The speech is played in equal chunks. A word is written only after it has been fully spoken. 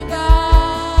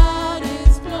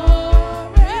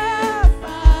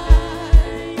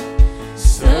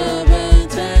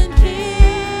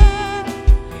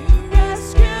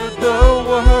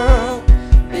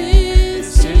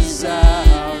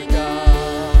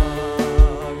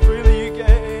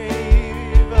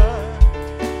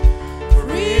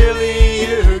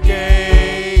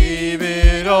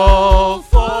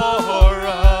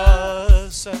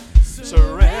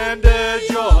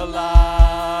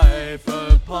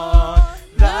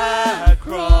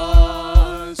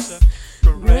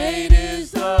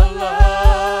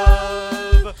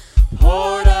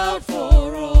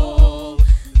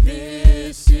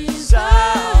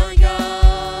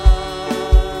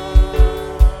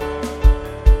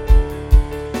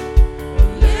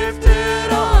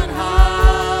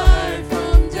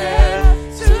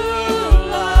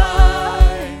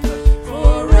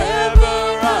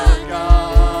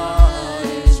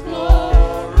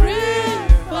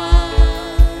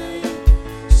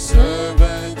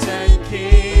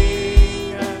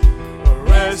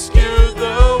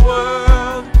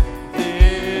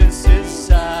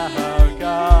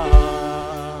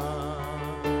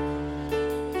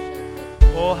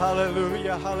Oh,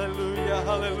 hallelujah, hallelujah,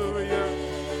 hallelujah.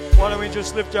 Why don't we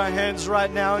just lift our hands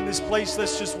right now in this place?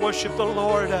 Let's just worship the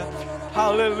Lord.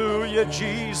 Hallelujah,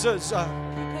 Jesus.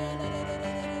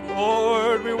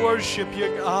 Lord, we worship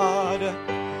you, God.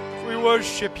 We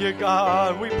worship you,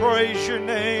 God. We praise your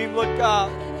name, Lord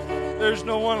God. There's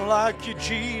no one like you,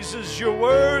 Jesus. You're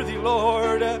worthy,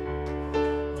 Lord.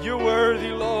 You're worthy,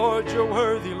 Lord. You're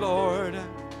worthy, Lord.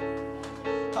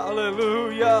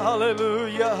 Hallelujah,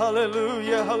 hallelujah,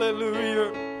 hallelujah,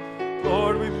 hallelujah.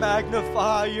 Lord, we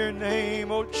magnify your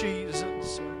name, oh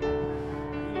Jesus.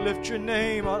 We lift your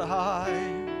name on high.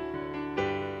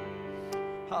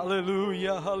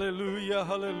 Hallelujah, hallelujah,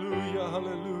 hallelujah,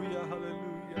 hallelujah,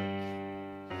 hallelujah.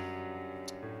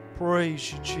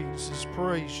 Praise you, Jesus.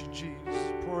 Praise you,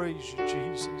 Jesus. Praise you,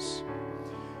 Jesus.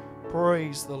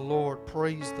 Praise the Lord.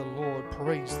 Praise the Lord.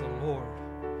 Praise the Lord.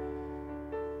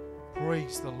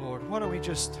 Praise the Lord. Why don't we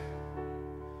just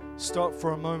stop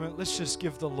for a moment? Let's just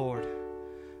give the Lord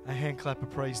a hand clap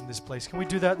of praise in this place. Can we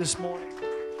do that this morning?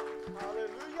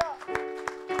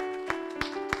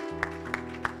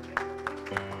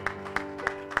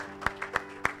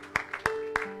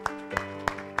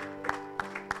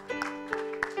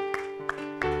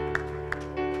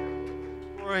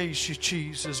 Praise you,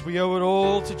 Jesus. We owe it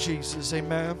all to Jesus.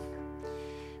 Amen.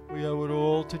 We owe it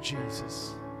all to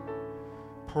Jesus.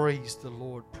 Praise the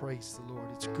Lord. Praise the Lord.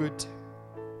 It's good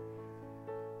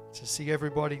to see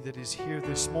everybody that is here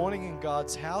this morning in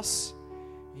God's house.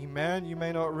 Amen. You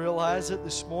may not realize it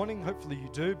this morning. Hopefully you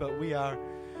do, but we are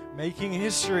making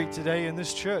history today in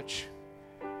this church.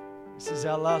 This is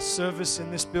our last service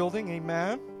in this building.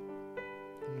 Amen.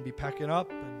 I'm going to be packing up,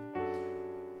 and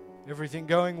everything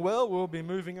going well, we'll be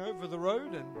moving over the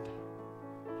road and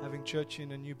having church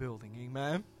in a new building.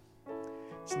 Amen.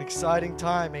 It's an exciting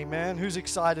time. Amen. Who's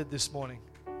excited this morning?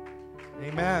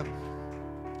 Amen.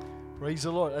 Praise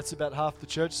the Lord. That's about half the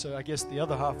church, so I guess the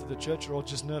other half of the church are all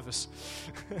just nervous.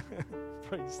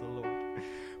 Praise the Lord.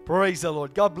 Praise the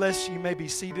Lord. God bless you. You may be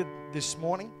seated this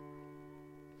morning.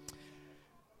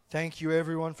 Thank you,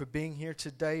 everyone, for being here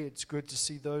today. It's good to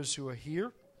see those who are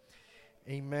here.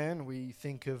 Amen. We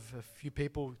think of a few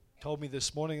people told me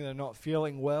this morning they're not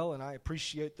feeling well, and I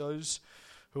appreciate those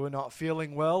who are not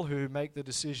feeling well, who make the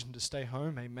decision to stay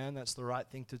home. Amen. That's the right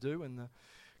thing to do in the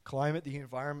climate, the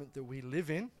environment that we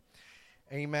live in.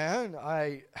 Amen.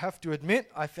 I have to admit,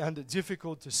 I found it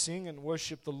difficult to sing and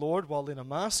worship the Lord while in a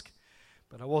mask,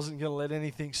 but I wasn't going to let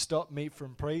anything stop me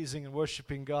from praising and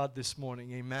worshiping God this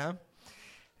morning. Amen.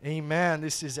 Amen.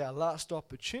 This is our last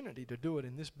opportunity to do it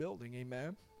in this building.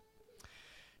 Amen.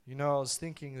 You know, I was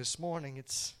thinking this morning,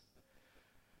 it's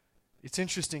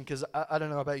interesting because I don't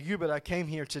know about you, but I came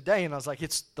here today and I was like,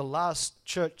 it's the last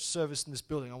church service in this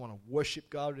building. I want to worship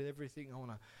God with everything. I want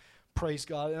to praise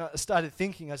God. And I started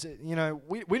thinking, I said, you know,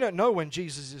 we don't know when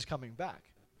Jesus is coming back.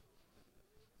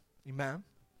 Amen.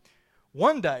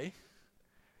 One day,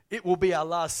 it will be our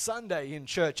last Sunday in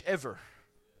church ever.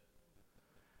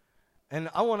 And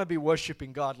I want to be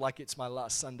worshiping God like it's my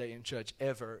last Sunday in church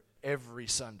ever, every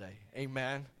Sunday.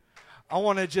 Amen. I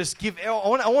want to just I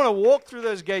want to walk through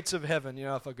those gates of heaven, you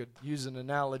know, if I could use an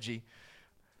analogy.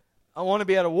 I want to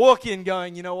be able to walk in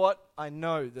going, you know what? I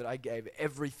know that I gave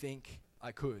everything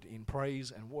I could in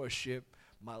praise and worship,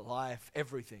 my life,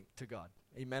 everything to God.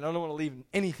 Amen. I don't want to leave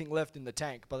anything left in the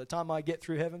tank. By the time I get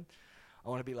through heaven, I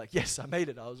want to be like, yes, I made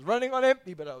it. I was running on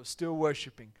empty, but I was still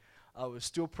worshiping. I was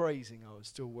still praising. I was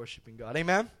still worshiping God.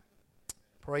 Amen.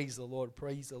 Praise the Lord.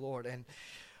 Praise the Lord. And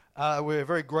we're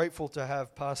very grateful to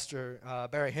have Pastor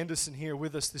Barry Henderson here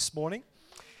with us this morning.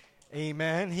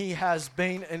 Amen. He has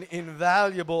been an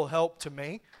invaluable help to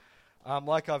me.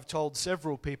 Like I've told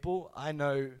several people, I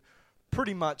know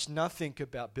pretty much nothing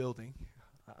about building.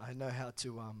 I know how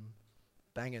to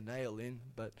bang a nail in,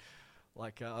 but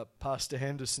like Pastor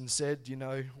Henderson said, you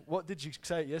know, what did you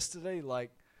say yesterday?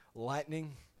 Like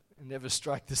lightning never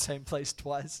strike the same place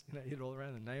twice. You know, hit all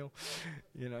around the nail,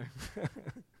 you know.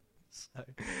 So,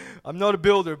 I'm not a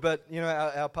builder, but you know,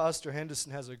 our Pastor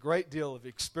Henderson has a great deal of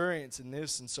experience in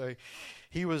this, and so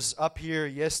he was up here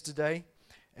yesterday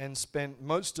and spent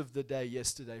most of the day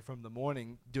yesterday from the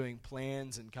morning doing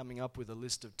plans and coming up with a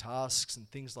list of tasks and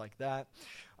things like that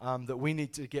that we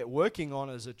need to get working on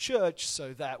as a church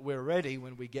so that we're ready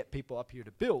when we get people up here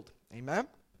to build. Amen?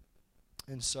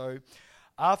 And so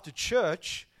after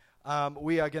church,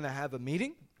 we are going to have a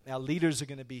meeting. Our leaders are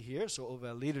going to be here, so all of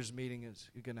our leaders' meeting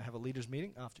is we're going to have a leaders'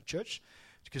 meeting after church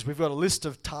because we've got a list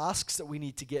of tasks that we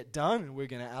need to get done, and we're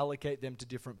going to allocate them to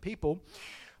different people.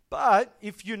 But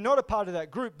if you're not a part of that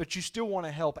group, but you still want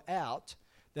to help out,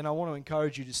 then I want to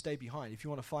encourage you to stay behind. If you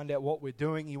want to find out what we're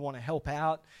doing, you want to help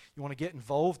out, you want to get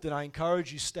involved, then I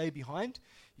encourage you to stay behind.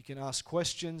 You can ask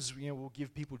questions. We'll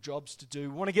give people jobs to do.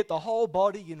 We want to get the whole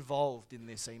body involved in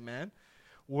this, amen?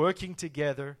 Working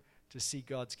together to see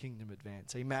God's kingdom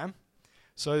advance, amen?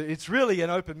 So it's really an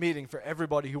open meeting for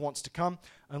everybody who wants to come.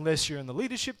 Unless you're in the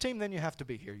leadership team, then you have to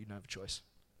be here. You don't have a choice.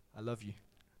 I love you.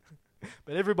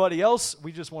 But everybody else,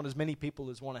 we just want as many people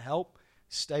as want to help.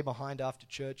 Stay behind after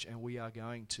church, and we are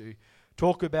going to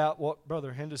talk about what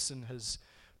Brother Henderson has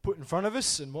put in front of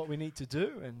us and what we need to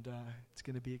do, and it's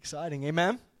going to be exciting.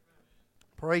 Amen?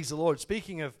 Praise the Lord.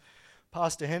 Speaking of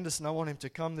Pastor Henderson, I want him to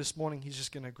come this morning. He's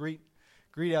just going to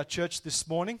greet our church this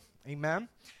morning. Amen?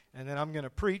 And then I'm going to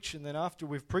preach, and then after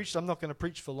we've preached, I'm not going to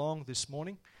preach for long this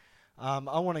morning.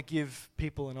 I want to give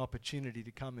people an opportunity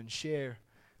to come and share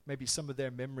maybe some of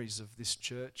their memories of this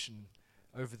church and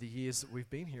over the years that we've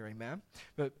been here, amen.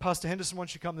 But Pastor Henderson, why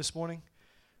don't you come this morning?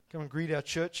 Come and greet our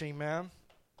church, amen.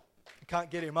 I can't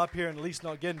get him up here and at least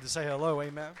not get him to say hello,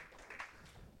 amen.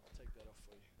 I'll take that off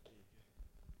for you. There you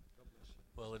go. God bless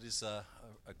you. Well, it is a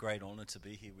great honour to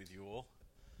be here with you all.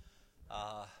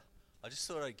 I just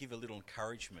thought I'd give a little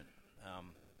encouragement,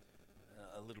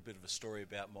 a little bit of a story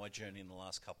about my journey in the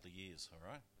last couple of years,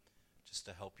 all right? Just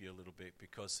to help you a little bit,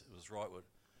 because it was right what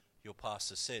your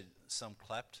pastor said. Some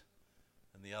clapped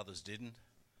and the others didn't.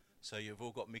 So you've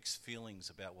all got mixed feelings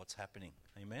about what's happening.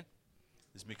 Amen?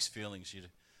 There's mixed feelings.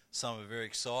 Some are very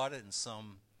excited and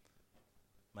some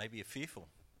maybe are fearful,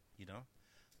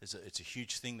 It's a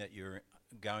huge thing that you're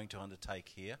going to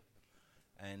undertake here.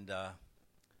 And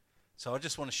so I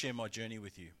just want to share my journey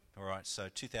with you. All right, so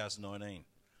 2019,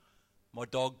 my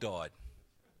dog died.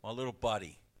 My little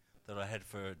buddy that I had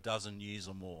for a dozen years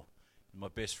or more. My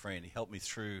best friend. He helped me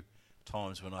through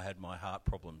times when I had my heart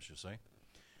problems, you see.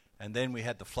 And then we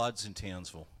had the floods in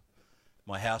Townsville.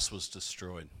 My house was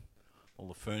destroyed. All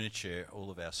the furniture,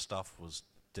 all of our stuff was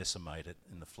decimated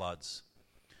in the floods.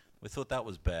 We thought that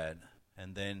was bad.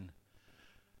 And then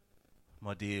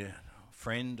my dear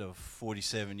friend of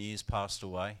 47 years passed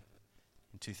away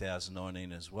in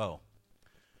 2019 as well.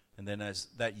 And then as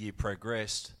that year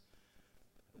progressed,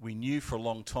 we knew for a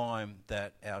long time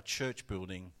that our church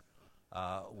building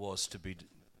was to be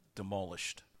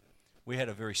demolished. We had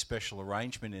a very special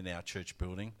arrangement in our church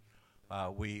building.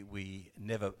 We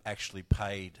never actually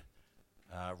paid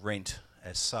rent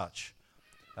as such.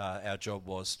 Our job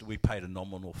was, we paid a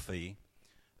nominal fee.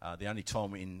 The only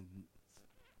time in,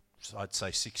 I'd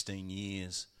say 16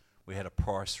 years, we had a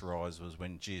price rise was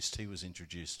when GST was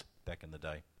introduced back in the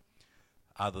day.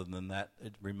 Other than that,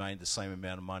 it remained the same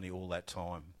amount of money all that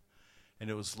time. And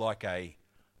it was like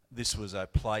this was a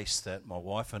place that my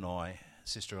wife and I,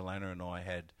 Sister Alana and I,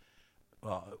 had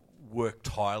worked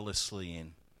tirelessly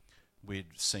in. We'd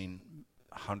seen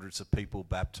hundreds of people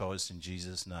baptized in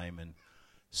Jesus' name and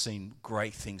seen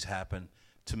great things happen.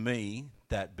 To me,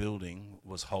 that building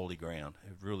was holy ground.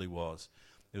 It really was.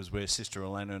 It was where Sister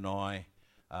Alana and I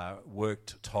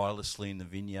worked tirelessly in the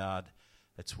vineyard.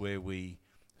 It's where we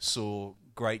saw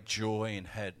great joy and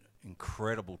had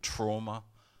incredible trauma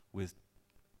with,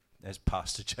 as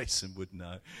Pastor Jason would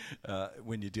know,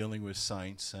 when you're dealing with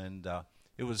saints. And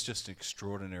it was just an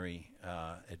extraordinary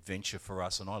adventure for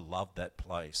us, and I loved that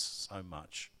place so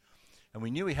much. And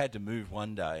we knew we had to move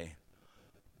one day,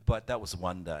 but that was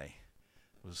one day.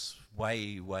 It was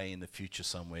way, way in the future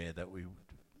somewhere that we,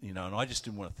 and I just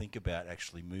didn't want to think about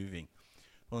actually moving.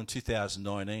 Well, in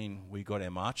 2019, we got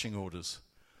our marching orders.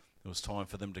 It was time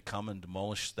for them to come and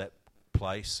demolish that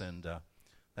place, and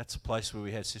that's a place where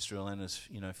we had Sister Alana's,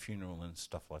 funeral and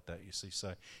stuff like that, you see. So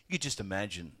you could just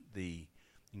imagine the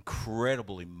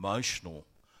incredible emotional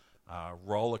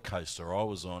roller coaster I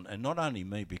was on, and not only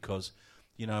me, because,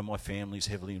 my family's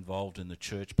heavily involved in the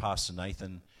church. Pastor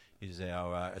Nathan is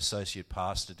our associate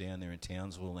pastor down there in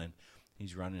Townsville, and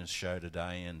he's running a show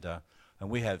today, and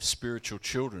we have spiritual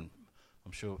children.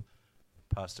 I'm sure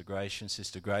Pastor Gratian,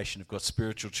 Sister Gratian have got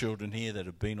spiritual children here that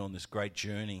have been on this great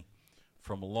journey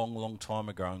from a long, long time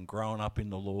ago and grown up in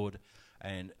the Lord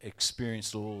and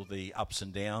experienced all the ups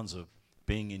and downs of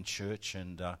being in church.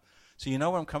 And so you know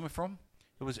where I'm coming from?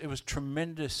 It was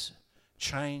tremendous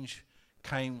change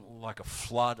came like a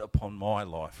flood upon my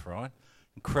life, right?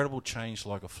 Incredible change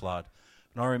like a flood.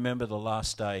 And I remember the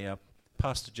last day,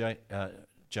 Pastor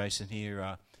Jason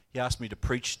here, he asked me to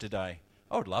preach today.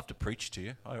 I would love to preach to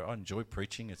you. I enjoy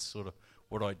preaching. It's sort of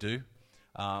what I do.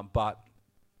 But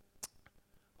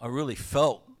I really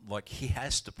felt like he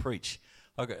has to preach.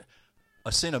 I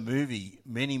seen a movie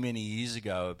many, many years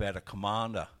ago about a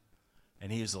commander,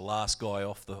 and he was the last guy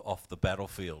off the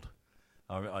battlefield.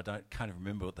 can't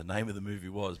remember what the name of the movie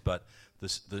was, but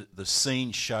the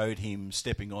scene showed him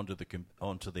stepping onto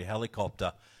the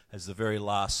helicopter as the very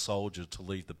last soldier to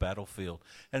leave the battlefield.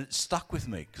 And it stuck with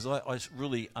me because I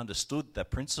really understood that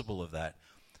principle of that.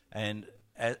 And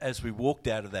as we walked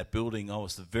out of that building, I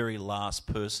was the very last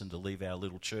person to leave our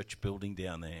little church building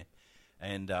down there.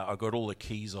 And I got all the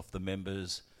keys off the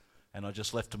members, and I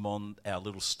just left them on our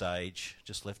little stage,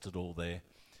 just left it all there.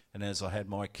 And as I had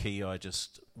my key, I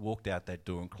just walked out that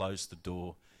door and closed the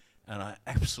door, and I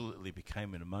absolutely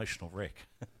became an emotional wreck.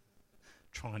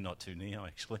 Trying not to now,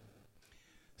 actually.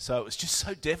 So it was just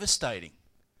so devastating.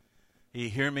 Are you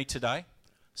hearing me today?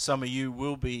 Some of you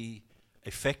will be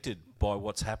affected by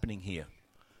what's happening here.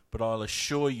 But I'll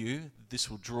assure you this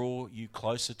will draw you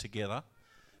closer together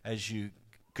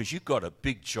because you've got a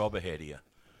big job ahead of you.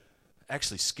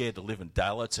 Actually scared the living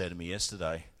daylights out of me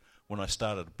yesterday when I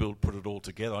started to put it all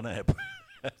together. I know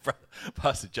how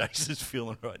Pastor Jason's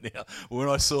feeling right now. When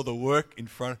I saw the work in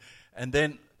front, and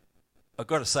then I've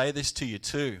got to say this to you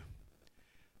too.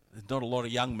 There's not a lot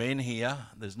of young men here.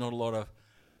 There's not a lot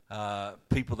of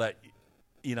people that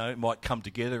might come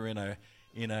together in an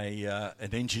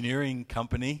engineering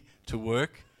company to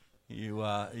work.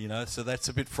 So that's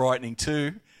a bit frightening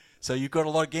too. So you've got a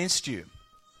lot against you,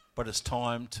 but it's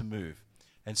time to move.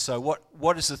 And so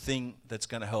what is the thing that's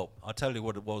going to help? I'll tell you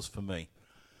what it was for me.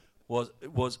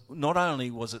 Was not only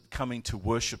was it coming to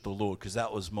worship the Lord, because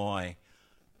that was my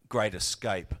great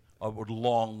escape. I would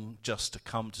long just to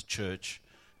come to church,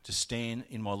 to stand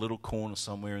in my little corner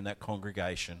somewhere in that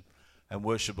congregation and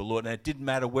worship the Lord. And it didn't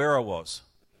matter where I was.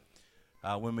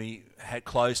 When we had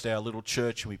closed our little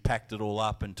church and we packed it all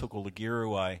up and took all the gear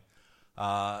away,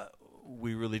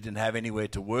 we really didn't have anywhere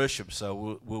to worship,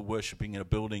 so we were worshipping in a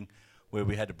building where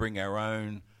we had to bring our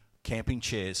own camping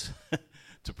chairs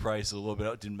to praise the Lord,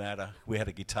 but it didn't matter. We had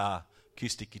a guitar,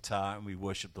 acoustic guitar, and we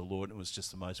worshipped the Lord. It was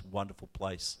just the most wonderful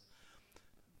place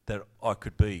that I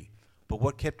could be. But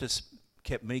what kept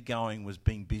me going was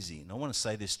being busy. And I want to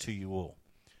say this to you all.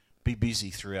 Be busy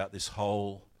throughout this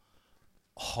whole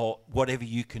whatever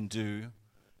you can do,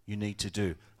 you need to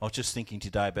do. I was just thinking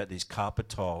today about these carpet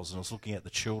tiles, and I was looking at the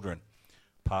children.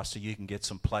 Pastor, you can get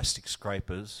some plastic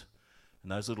scrapers,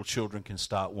 and those little children can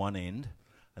start one end,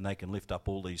 and they can lift up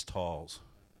all these tiles.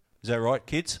 Is that right,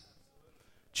 kids?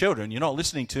 Children, you're not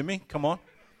listening to me? Come on.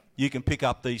 You can pick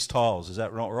up these tiles. Is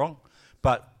that not wrong?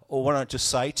 But what I just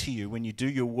say to you, when you do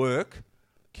your work,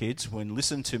 kids,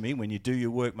 listen to me, when you do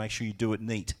your work, make sure you do it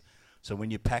neat. So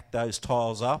when you pack those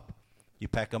tiles up, you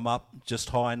pack them up just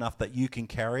high enough that you can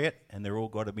carry it, and they're all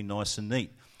got to be nice and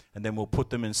neat. And then we'll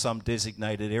put them in some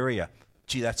designated area.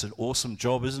 Gee, that's an awesome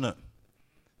job, isn't it?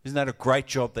 Isn't that a great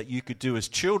job that you could do as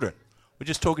children? We're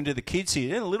just talking to the kids here.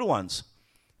 They're the little ones.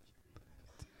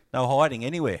 No hiding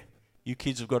anywhere. You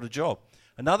kids have got a job.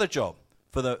 Another job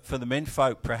for the men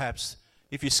folk, perhaps,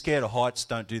 if you're scared of heights,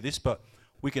 don't do this, but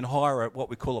we can hire what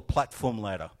we call a platform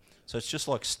ladder. So it's just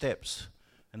like steps,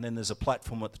 and then there's a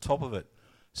platform at the top of it.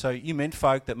 So you men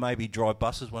folk that maybe drive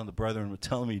buses, one of the brethren were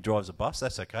telling me he drives a bus,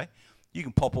 that's okay. You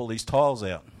can pop all these tiles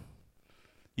out.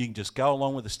 You can just go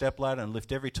along with the step ladder and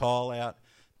lift every tile out,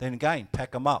 then again,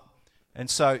 pack them up. And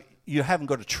so you haven't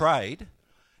got a trade,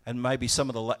 and maybe some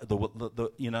of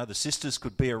the sisters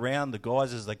could be around the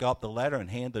guys as they go up the ladder and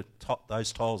hand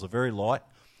those tiles are very light.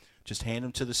 Just hand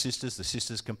them to the sisters. The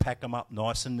sisters can pack them up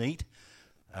nice and neat.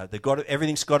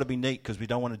 Everything's got to be neat because we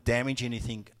don't want to damage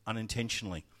anything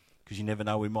unintentionally, because you never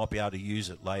know, we might be able to use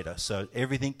it later. So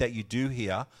everything that you do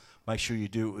here, make sure you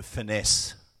do it with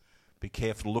finesse. Be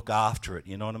careful to look after it,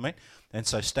 you know what I mean? And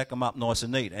so stack them up nice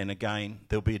and neat. And again,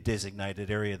 there'll be a designated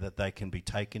area that they can be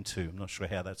taken to. I'm not sure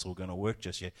how that's all going to work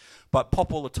just yet. But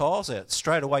pop all the tiles out.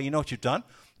 Straight away, you know what you've done?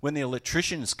 When the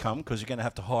electricians come, because you're going to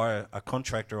have to hire a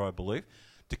contractor, I believe,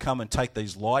 to come and take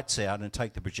these lights out and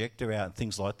take the projector out and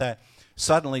things like that,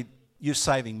 suddenly you're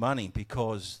saving money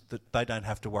because they don't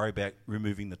have to worry about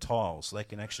removing the tiles. They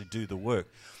can actually do the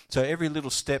work. So every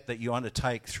little step that you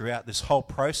undertake throughout this whole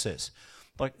process,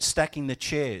 like stacking the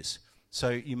chairs. So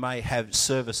you may have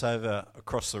service over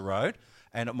across the road,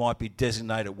 and it might be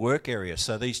designated work area.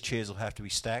 So these chairs will have to be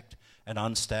stacked and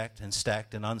unstacked and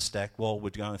stacked and unstacked while we're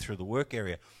going through the work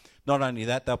area. Not only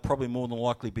that, they'll probably more than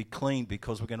likely be cleaned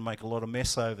because we're going to make a lot of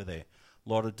mess over there. A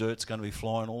lot of dirt's going to be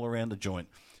flying all around the joint.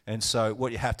 And so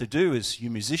what you have to do is, you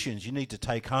musicians, you need to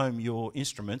take home your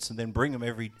instruments and then bring them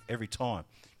every time,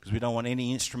 because we don't want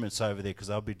any instruments over there because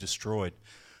they'll be destroyed.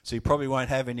 So you probably won't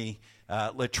have any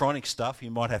electronic stuff.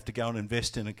 You might have to go and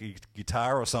invest in a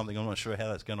guitar or something. I'm not sure how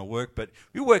that's going to work, but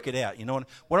you work it out. You know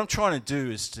what I'm trying to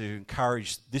do is to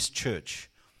encourage this church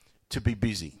to be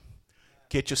busy.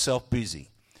 Get yourself busy.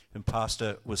 And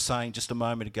Pastor was saying just a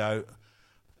moment ago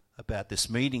about this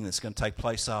meeting that's going to take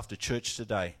place after church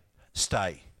today.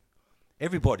 Stay.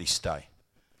 Everybody stay.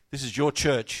 This is your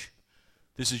church.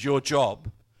 This is your job.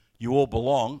 You all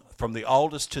belong, from the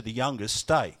oldest to the youngest.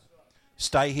 Stay.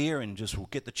 Stay here and just we'll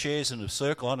get the chairs in a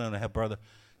circle. I don't know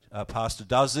how Pastor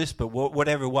does this, but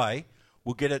whatever way,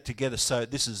 we'll get it together. So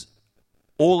this is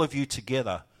all of you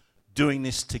together doing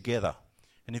this together.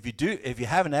 And if you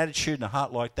have an attitude and a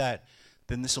heart like that,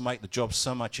 then this will make the job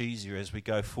so much easier as we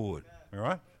go forward. All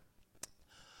right?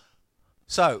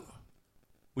 So,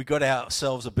 we got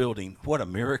ourselves a building. What a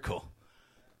miracle.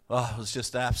 Oh, it was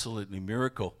just absolutely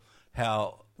miracle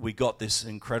how we got this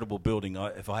incredible building.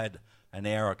 If I had an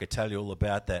hour, I could tell you all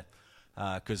about that,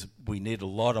 because we need a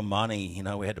lot of money. You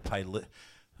know, we had to pay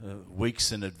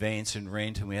weeks in advance in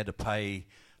rent, and we had to pay,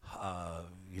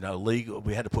 legal.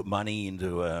 We had to put money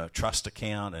into a trust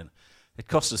account, and it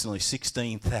cost us nearly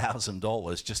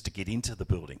 $16,000 just to get into the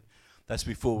building. That's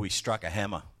before we struck a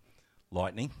hammer,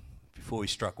 lightning. Before we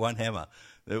struck one hammer,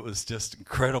 it was just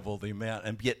incredible the amount,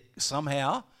 and yet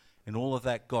somehow in all of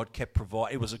that God kept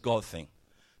providing. It was a God thing.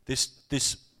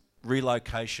 This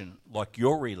relocation, like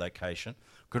your relocation,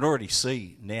 can already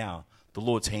see now the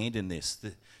Lord's hand in this.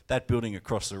 That building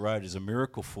across the road is a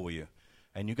miracle for you,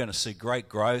 and you're going to see great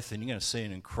growth, and you're going to see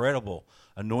an incredible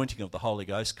anointing of the Holy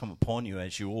Ghost come upon you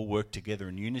as you all work together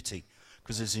in unity,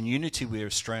 because as in unity we are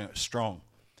strong.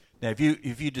 Now, if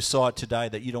you decide today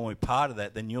that you don't want to be part of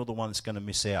that, then you're the one that's going to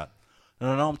miss out. And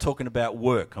I know I'm talking about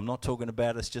work. I'm not talking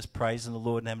about us just praising the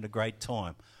Lord and having a great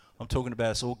time. I'm talking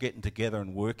about us all getting together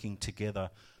and working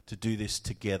together to do this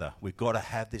together. We've got to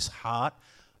have this heart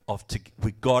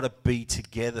we've got to be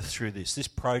together through this. This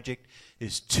project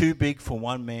is too big for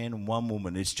one man and one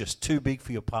woman. It's just too big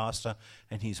for your pastor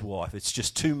and his wife. It's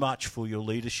just too much for your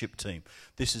leadership team.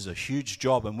 This is a huge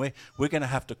job, and we're going to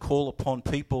have to call upon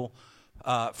people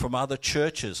from other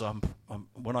churches.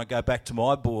 When I go back to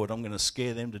my board, I'm going to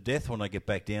scare them to death when I get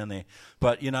back down there.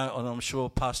 But, and I'm sure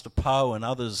Pastor Poe and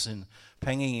others in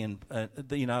Pangi,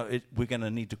 we're going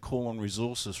to need to call on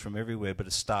resources from everywhere, but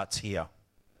it starts here.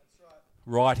 That's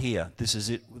right here. This is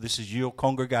it. This is your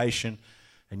congregation,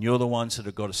 and you're the ones that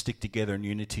have got to stick together in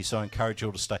unity, so I encourage you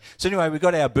all to stay. So anyway, we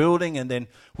got our building, and then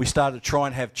we started to try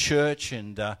and have church,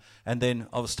 and then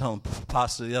I was telling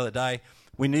Pastor the other day,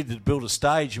 we needed to build a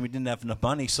stage and we didn't have enough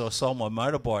money, so I sold my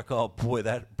motorbike. Oh boy,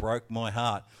 that broke my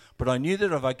heart. But I knew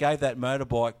that if I gave that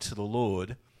motorbike to the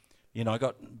Lord, I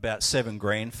got about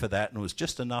 $7,000 for that, and it was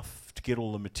just enough to get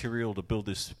all the material to build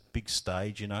this big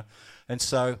stage, And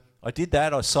so I did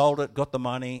that, I sold it, got the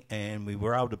money, and we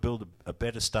were able to build a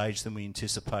better stage than we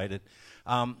anticipated.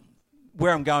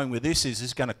 Where I'm going with this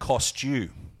is going to cost you.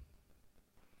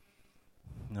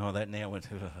 No, that now went,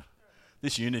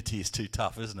 this unity is too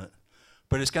tough, isn't it?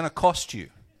 But it's going to cost you,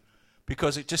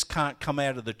 because it just can't come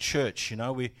out of the church.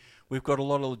 We've got a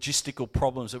lot of logistical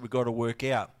problems that we've got to work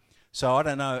out. So I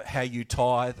don't know how you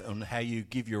tithe and how you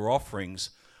give your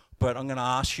offerings, but I'm going to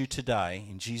ask you today,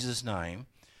 in Jesus' name,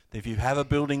 that if you have a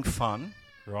building fund,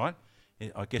 right?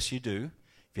 I guess you do.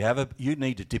 You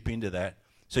need to dip into that.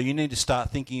 So you need to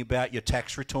start thinking about your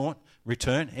tax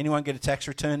return. Anyone get a tax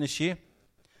return this year?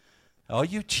 Oh,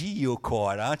 you're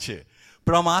quiet, aren't you?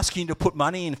 But I'm asking you to put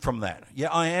money in from that. Yeah,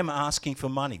 I am asking for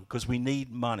money because we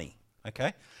need money,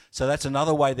 okay? So that's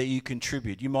another way that you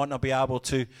contribute. You might not be able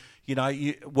to,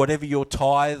 whatever your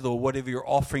tithe or whatever your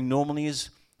offering normally is,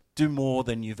 do more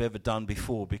than you've ever done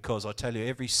before, because I tell you,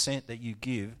 every cent that you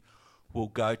give will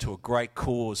go to a great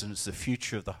cause, and it's the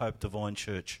future of the Hope Divine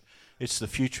Church. It's the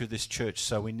future of this church.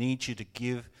 So we need you to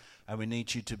give, and we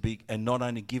need you to and not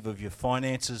only give of your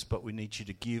finances, but we need you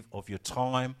to give of your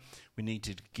time. We need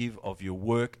you to give of your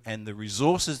work and the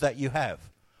resources that you have.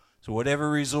 So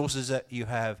whatever resources that you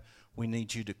have, we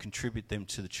need you to contribute them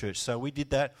to the church. So we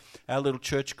did that. Our little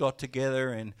church got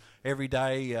together, and every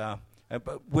day,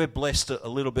 but we're blessed a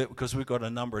little bit because we've got a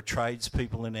number of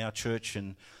tradespeople in our church,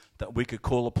 and that we could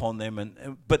call upon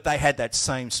them. But they had that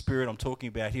same spirit I'm talking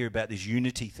about here, about this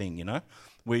unity thing,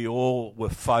 We all were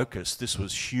focused. This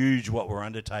was huge, what we're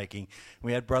undertaking.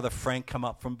 We had Brother Frank come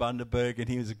up from Bundaberg, and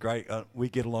he was a great, we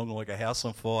get along like a house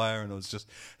on fire,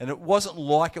 and it wasn't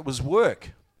like it was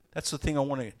work. That's the thing I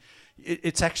want to,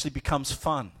 it actually becomes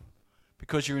fun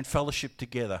because you're in fellowship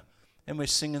together, and we're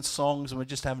singing songs, and we're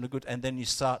just having a good, and then you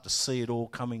start to see it all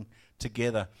coming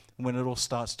together. And when it all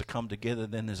starts to come together,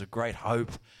 then there's a great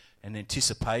hope and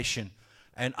anticipation.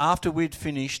 And after we'd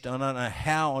finished, I don't know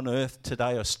how on earth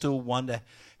today, I still wonder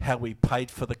how we paid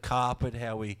for the carpet,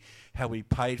 how we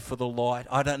paid for the light.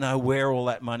 I don't know where all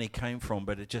that money came from,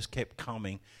 but it just kept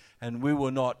coming. And we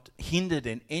were not hindered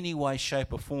in any way,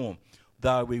 shape or form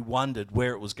though we wondered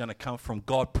where it was going to come from,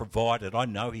 God provided. I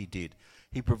know He did.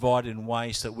 He provided in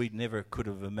ways that we never could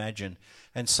have imagined.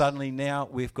 And suddenly now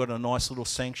we've got a nice little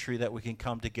sanctuary that we can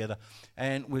come together.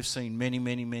 And we've seen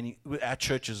many, our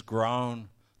church has grown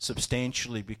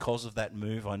substantially because of that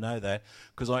move. I know that.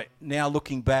 Because now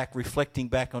looking back, reflecting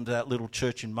back onto that little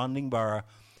church in Mundingborough,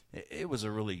 it was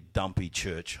a really dumpy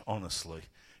church, honestly.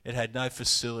 It had no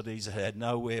facilities. It had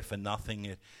nowhere for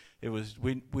nothing.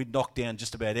 We knocked down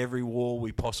just about every wall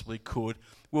we possibly could.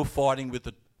 We were fighting with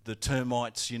the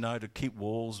termites, to keep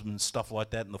walls and stuff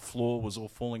like that, and the floor was all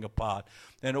falling apart.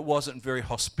 And it wasn't very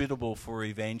hospitable for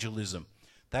evangelism.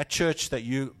 That church that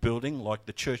you're building, like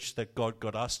the church that God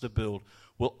got us to build,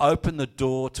 will open the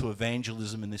door to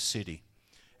evangelism in this city.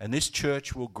 And this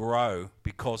church will grow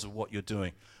because of what you're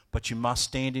doing. But you must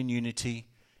stand in unity.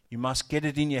 You must get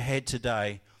it in your head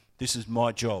today. This is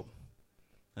my job.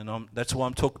 And that's why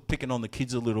I'm picking on the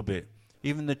kids a little bit.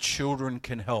 Even the children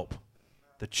can help.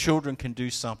 The children can do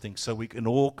something, so we can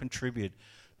all contribute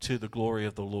to the glory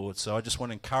of the Lord. So I just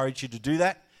want to encourage you to do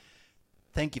that.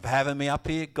 Thank you for having me up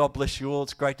here. God bless you all.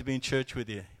 It's great to be in church with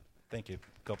you. Thank you.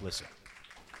 God bless you.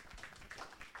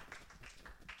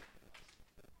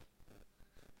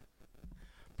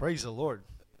 Praise the Lord.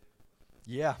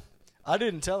 Yeah. I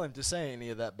didn't tell him to say any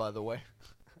of that, by the way.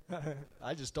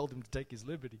 I just told him to take his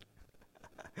liberty.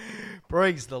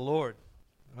 Praise the Lord.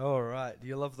 All right. Do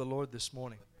you love the Lord this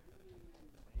morning?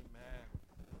 Amen.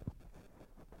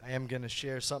 I am going to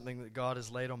share something that God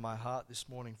has laid on my heart this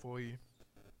morning for you.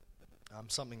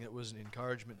 Something that was an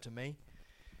encouragement to me.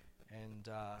 And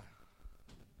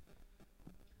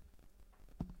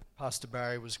Pastor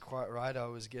Barry was quite right. I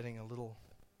was getting a little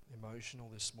emotional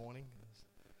this morning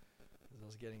as I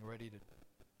was getting ready to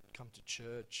come to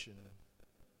church and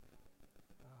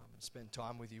spend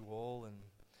time with you all. And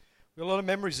we have a lot of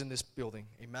memories in this building,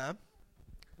 amen?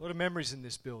 A lot of memories in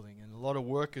this building, and a lot of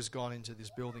work has gone into this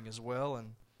building as well.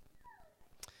 And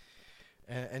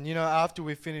after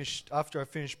I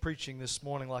finished preaching this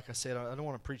morning, like I said, I don't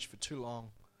want to preach for too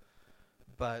long,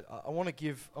 but I want to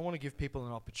give people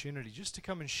an opportunity just to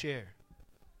come and share,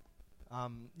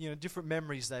 different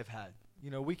memories they've had.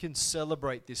 We can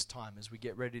celebrate this time as we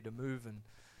get ready to move and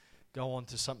go on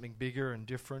to something bigger and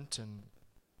different,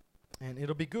 and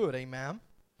it'll be good, amen.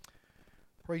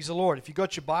 Praise the Lord. If you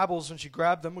got your Bibles, once you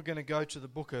grab them, we're going to go to the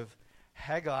book of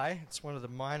Haggai. It's one of the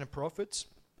minor prophets.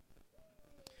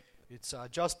 It's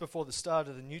just before the start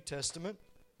of the New Testament.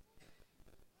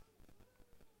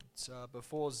 It's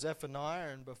before Zephaniah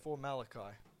and before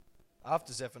Malachi.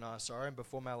 After Zephaniah, and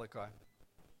before Malachi.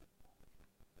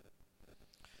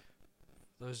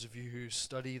 Those of you who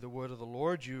study the word of the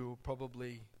Lord, you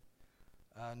probably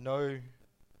know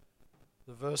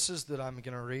the verses that I'm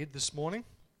going to read this morning.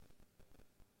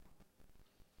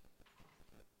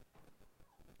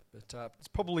 But it's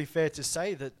probably fair to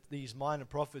say that these minor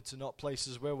prophets are not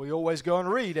places where we always go and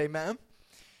read, amen?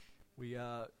 We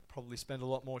probably spend a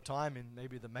lot more time in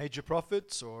maybe the major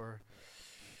prophets or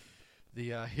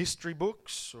the history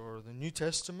books or the New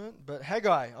Testament. But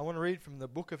Haggai, I want to read from the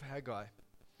book of Haggai. I'm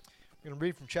going to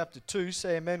read from chapter 2.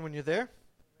 Say amen when you're there.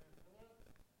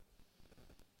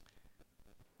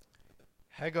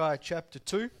 Haggai chapter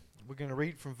 2. We're going to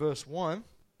read from verse 1.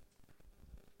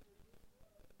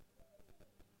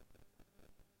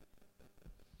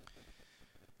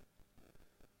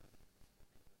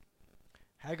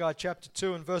 Haggai chapter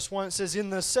 2 and verse 1, it says,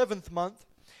 "In the 7th month,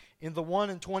 in the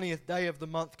 21st day of the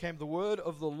month, came the word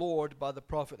of the Lord by the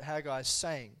prophet Haggai,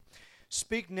 saying,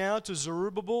 Speak now to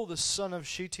Zerubbabel, the son of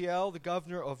Shealtiel, the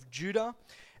governor of Judah,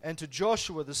 and to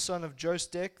Joshua, the son of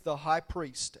Josedek, the high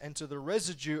priest, and to the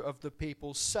residue of the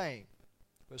people, saying,"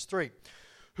 verse 3,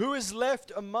 "Who is left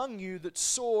among you that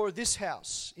saw this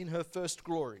house in her first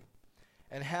glory?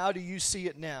 And how do you see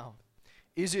it now?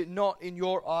 Is it not in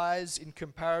your eyes in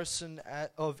comparison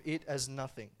of it as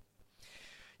nothing?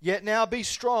 Yet now be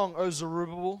strong, O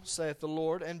Zerubbabel, saith the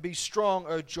Lord, and be strong,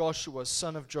 O Joshua,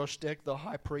 son of Josedek, the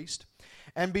high priest,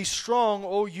 and be strong,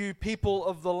 O you people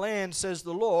of the land, says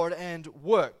the Lord, and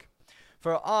work.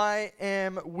 For I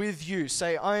am with you."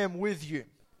 Say, "I am with you,"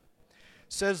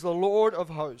 says the Lord of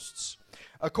hosts.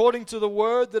 "According to the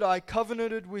word that I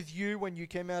covenanted with you when you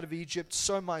came out of Egypt,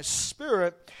 so my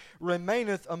spirit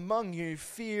remaineth among you,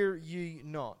 fear ye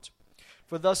not.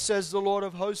 For thus says the Lord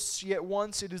of hosts, yet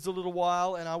once it is a little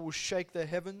while, and I will shake the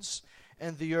heavens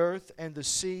and the earth and the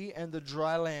sea and the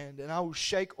dry land, and I will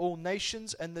shake all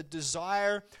nations, and the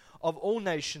desire of all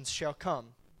nations shall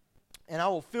come. And I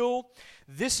will fill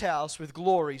this house with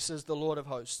glory, says the Lord of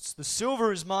hosts. The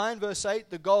silver is mine," verse 8,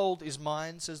 "the gold is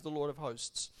mine, says the Lord of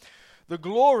hosts. The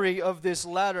glory of this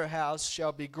latter house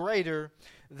shall be greater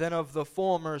than of the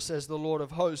former, says the Lord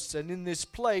of hosts. And in this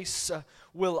place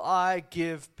will I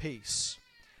give peace,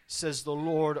 says the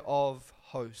Lord of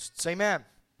hosts. Amen.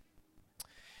 I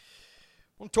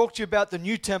want to talk to you about the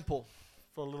new temple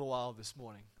for a little while this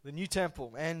morning. The new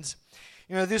temple. And,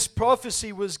 this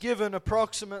prophecy was given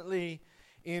approximately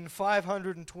in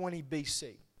 520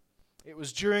 BC. It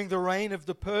was during the reign of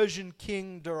the Persian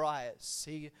king Darius.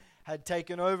 He had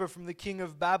taken over from the king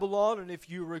of Babylon, and if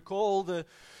you recall the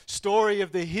story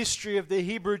of the history of the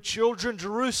Hebrew children,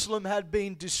 Jerusalem had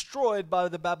been destroyed by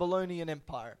the Babylonian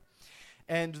Empire.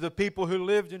 And the people who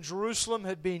lived in Jerusalem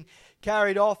had been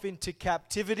carried off into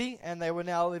captivity, and they were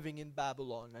now living in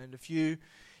Babylon. And a few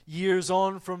years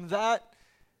on from that,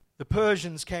 the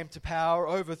Persians came to power,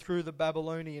 overthrew the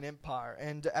Babylonian Empire.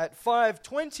 And at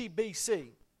 520 BC,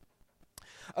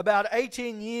 about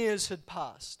 18 years had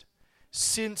passed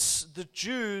since the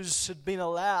Jews had been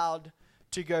allowed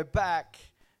to go back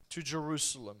to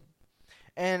Jerusalem.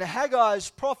 And Haggai's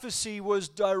prophecy was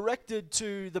directed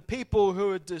to the people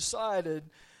who had decided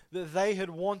that they had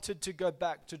wanted to go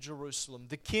back to Jerusalem.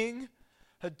 The king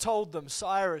had told them,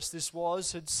 Cyrus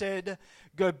had said,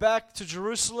 go back to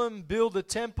Jerusalem, build a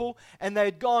temple. And they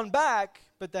had gone back,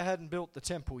 but they hadn't built the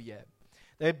temple yet.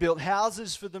 They had built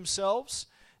houses for themselves.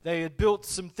 They had built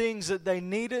some things that they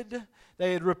needed.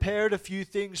 They had repaired a few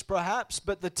things perhaps,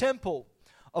 but the temple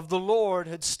of the Lord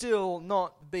had still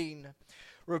not been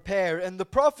repaired. And the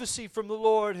prophecy from the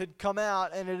Lord had come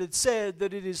out, and it had said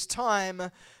that it is time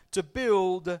to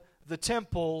build the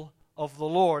temple of the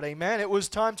Lord. Amen. It was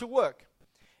time to work.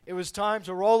 It was time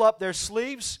to roll up their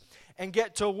sleeves and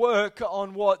get to work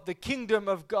on what the kingdom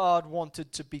of God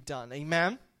wanted to be done.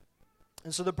 Amen.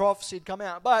 And so the prophecy had come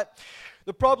out. But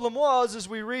the problem was, as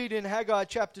we read in Haggai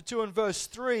chapter 2 and verse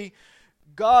 3,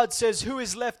 God says, who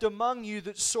is left among you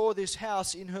that saw this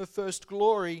house in her first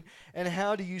glory, and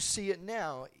how do you see it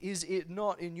now? Is it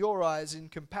not in your eyes in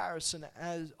comparison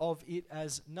of it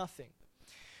as nothing?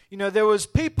 There was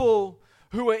people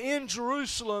who were in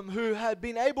Jerusalem who had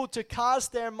been able to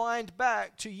cast their mind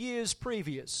back to years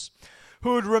previous,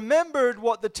 who had remembered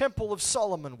what the Temple of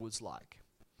Solomon was like.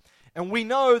 And we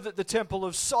know that the Temple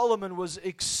of Solomon was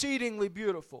exceedingly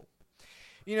beautiful.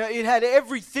 It had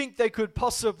everything they could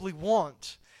possibly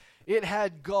want. It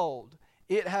had gold.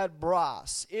 It had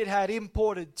brass. It had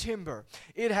imported timber.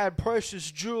 It had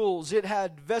precious jewels. It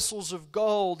had vessels of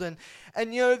gold. And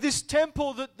this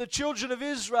temple that the children of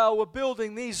Israel were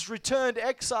building, these returned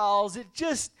exiles, it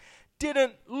just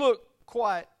didn't look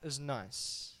quite as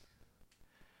nice.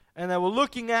 And they were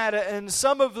looking at it, and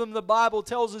some of them, the Bible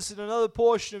tells us in another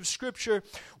portion of Scripture,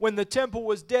 when the temple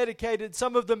was dedicated,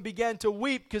 some of them began to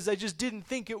weep because they just didn't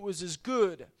think it was as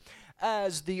good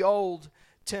as the old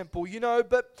temple.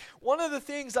 But one of the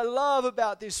things I love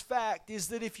about this fact is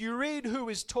that if you read who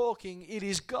is talking, it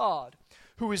is God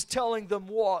who is telling them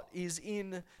what is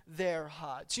in their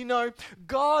hearts.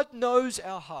 God knows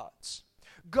our hearts.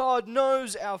 God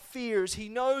knows our fears. He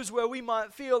knows where we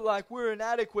might feel like we're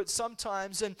inadequate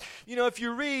sometimes. And, if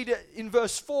you read in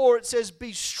verse 4, it says,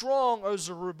 be strong, O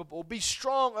Zerubbabel. Be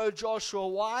strong, O Joshua.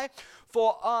 Why?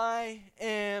 For I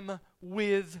am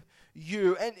with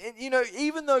you. And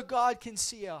even though God can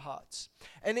see our hearts,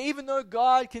 and even though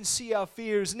God can see our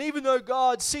fears, and even though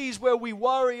God sees where we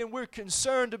worry and we're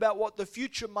concerned about what the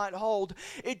future might hold,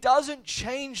 it doesn't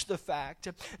change the fact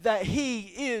that He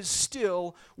is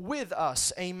still with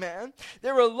us. Amen.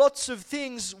 There are lots of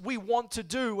things we want to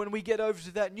do when we get over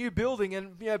to that new building,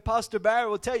 and Pastor Barry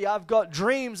will tell you, I've got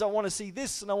dreams. I want to see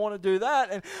this and I want to do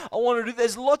that, and I want to do.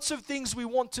 There's lots of things we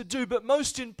want to do, but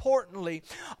most importantly,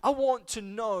 I want to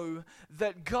know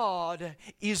that God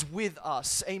is with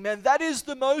us. Amen. That is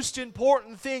the most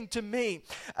important thing to me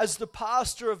as the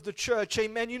pastor of the church.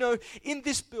 Amen. In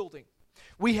this building,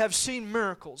 we have seen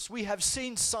miracles. We have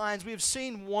seen signs. We have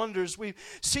seen wonders. We've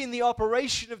seen the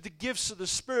operation of the gifts of the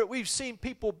Spirit. We've seen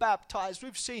people baptized.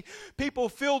 We've seen people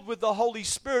filled with the Holy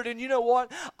Spirit. And you know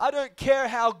what? I don't care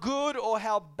how good or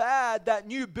how bad that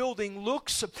new building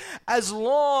looks, as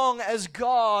long as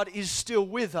God is still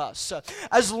with us,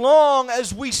 as long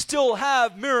as we still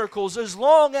have miracles, as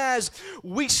long as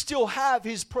we still have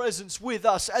His presence with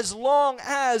us, as long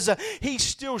as He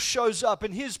still shows up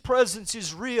and His presence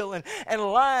is real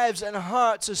and lives and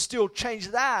hearts are still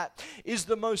changed. That is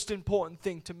the most important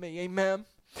thing to me. Amen.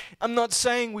 I'm not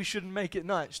saying we shouldn't make it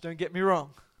nice. Don't get me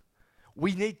wrong.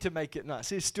 We need to make it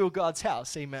nice. It's still God's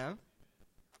house. Amen.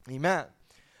 Amen.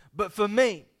 But for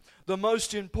me, the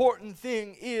most important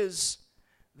thing is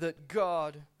that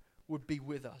God would be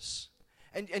with us.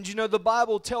 And the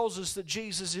Bible tells us that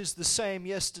Jesus is the same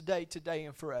yesterday, today,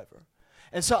 and forever.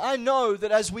 And so I know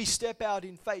that as we step out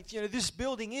in faith, this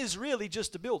building is really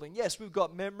just a building. Yes, we've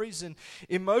got memories and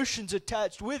emotions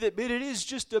attached with it, but it is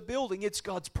just a building. It's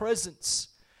God's presence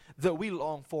that we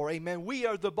long for. Amen. We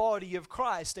are the body of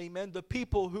Christ. Amen. The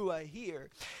people who are here.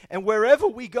 And wherever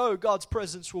we go, God's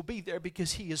presence will be there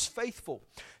because He is faithful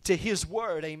to His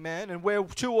word. Amen. And where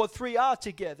 2 or 3 are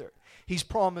together, He's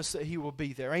promised that He will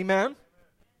be there. Amen.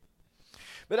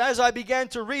 But as I began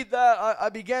to read that, I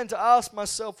began to ask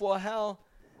myself, well,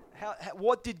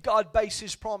 what did God base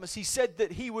His promise? He said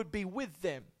that He would be with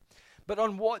them. But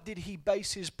on what did He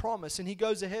base His promise? And He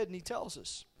goes ahead and He tells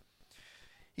us.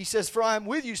 He says, "For I am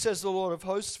with you, says the Lord of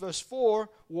hosts." Verse 4.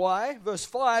 Why? Verse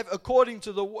 5. "According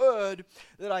to the word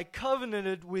that I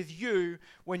covenanted with you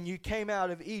when you came out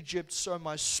of Egypt, so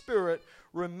my spirit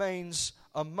remains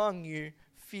among you.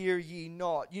 Fear ye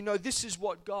not." This is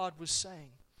what God was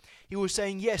saying. He was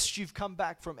saying, yes, you've come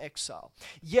back from exile.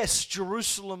 Yes,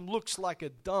 Jerusalem looks like a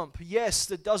dump. Yes,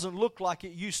 it doesn't look like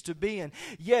it used to be. And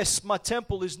yes, my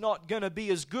temple is not going to be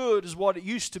as good as what it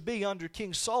used to be under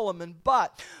King Solomon.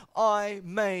 But I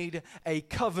made a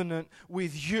covenant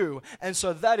with you. And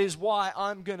so that is why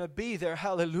I'm going to be there.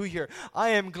 Hallelujah.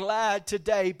 I am glad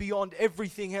today, beyond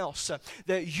everything else,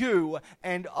 that you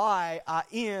and I are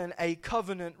in a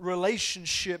covenant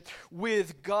relationship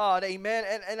with God. Amen.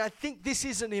 And I think this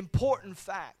is an important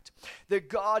fact that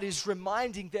God is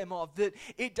reminding them of, that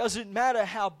it doesn't matter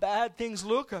how bad things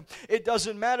look. It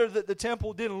doesn't matter that the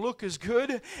temple didn't look as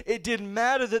good. It didn't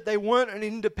matter that they weren't an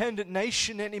independent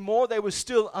nation anymore. They were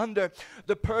still under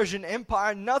the Persian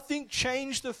Empire. Nothing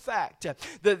changed the fact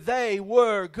that they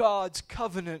were God's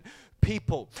covenant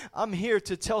people. I'm here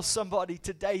to tell somebody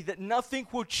today that nothing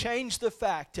will change the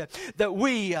fact that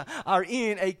we are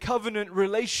in a covenant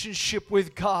relationship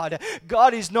with God.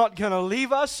 God is not going to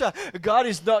leave us. God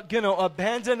is not going to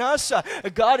abandon us.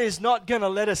 God is not going to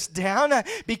let us down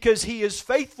because He is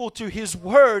faithful to His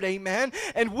word. Amen.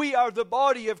 And we are the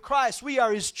body of Christ. We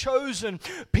are His chosen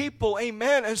people.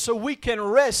 Amen. And so we can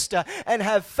rest and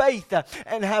have faith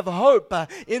and have hope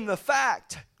in the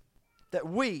fact that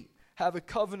we have a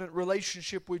covenant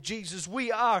relationship with Jesus.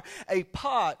 We are a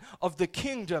part of the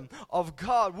kingdom of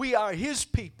God. We are His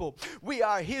people. We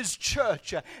are His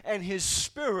church, and His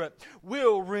Spirit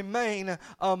will remain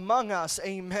among us.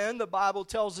 Amen. The Bible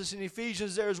tells us in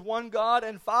Ephesians, there is one God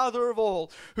and Father of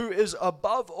all, who is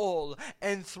above all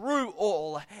and through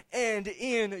all and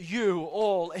in you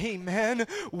all. Amen.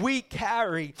 We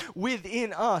carry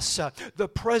within us the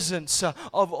presence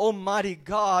of Almighty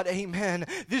God. Amen.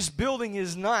 This building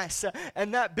is nice,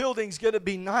 and that building's going to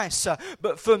be nice.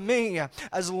 But for me,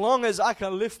 as long as I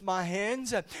can lift my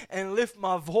hands and lift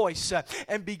my voice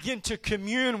and begin to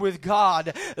commune with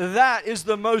God, that is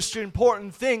the most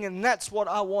important thing. And that's what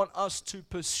I want us to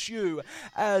pursue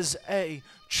as a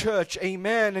church.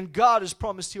 Amen. And God has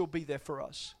promised He'll be there for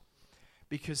us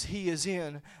because He is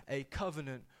in a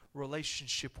covenant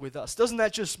relationship with us. Doesn't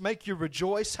that just make you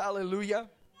rejoice? Hallelujah.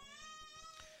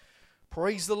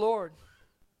 Praise the Lord.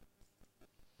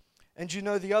 And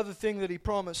the other thing that He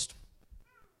promised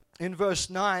in verse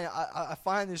 9, I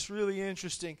find this really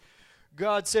interesting.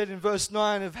 God said in verse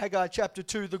 9 of Haggai chapter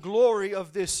 2, "The glory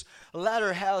of this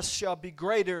latter house shall be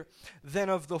greater than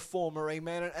of the former."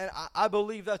 Amen. And I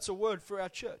believe that's a word for our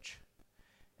church.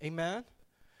 Amen.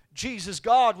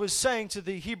 God was saying to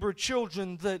the Hebrew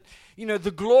children that,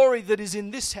 the glory that is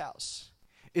in this house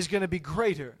is going to be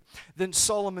greater than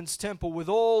Solomon's temple with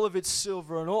all of its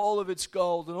silver and all of its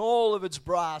gold and all of its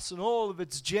brass and all of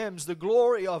its gems. The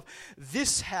glory of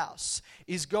this house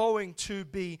is going to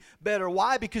be better.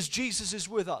 Why? Because Jesus is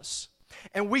with us.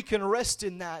 And we can rest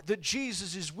in that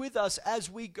Jesus is with us as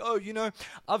we go.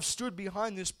 I've stood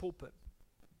behind this pulpit.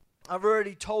 I've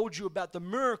already told you about the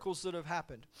miracles that have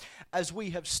happened as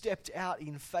we have stepped out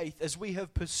in faith, as we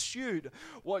have pursued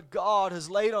what God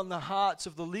has laid on the hearts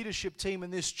of the leadership team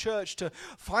in this church to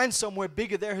find somewhere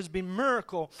bigger. There has been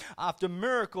miracle after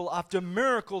miracle after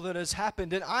miracle that has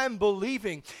happened. And I'm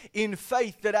believing in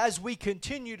faith that as we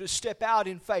continue to step out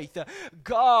in faith,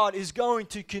 God is going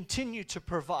to continue to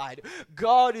provide.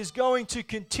 God is going to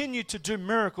continue to do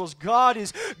miracles. God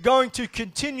is going to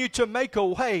continue to make a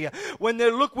way. When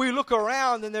we look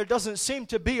around and there doesn't seem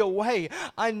to be a way,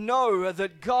 I know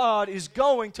that God is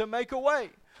going to make a way.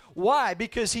 Why?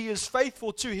 Because He is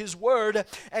faithful to His word,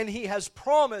 and He has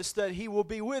promised that He will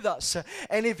be with us.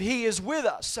 And if He is with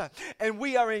us and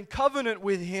we are in covenant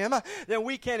with Him, then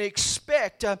we can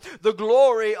expect the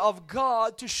glory of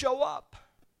God to show up.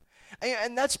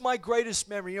 And that's my greatest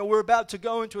memory. We're about to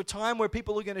go into a time where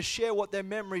people are going to share what their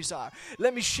memories are.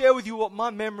 Let me share with you what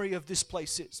my memory of this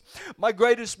place is. My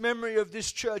greatest memory of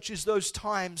this church is those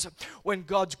times when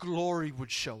God's glory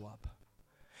would show up.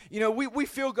 We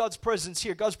feel God's presence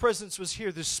here. God's presence was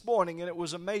here this morning, and it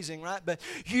was amazing, right? But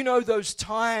those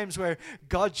times where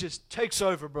God just takes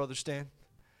over, Brother Stan.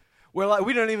 Where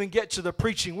we don't even get to the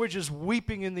preaching. We're just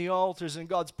weeping in the altars, and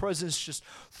God's presence just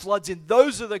floods in.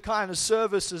 Those are the kind of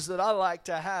services that I like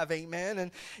to have, amen?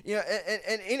 And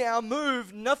in our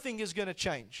move, nothing is going to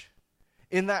change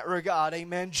in that regard,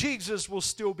 amen. Jesus will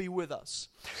still be with us.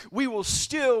 We will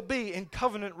still be in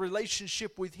covenant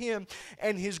relationship with Him,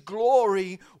 and His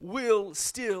glory will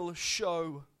still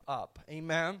show up,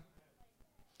 amen.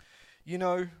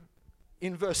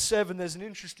 In verse 7, there's an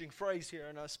interesting phrase here,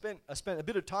 and I spent a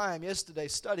bit of time yesterday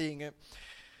studying it.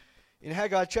 In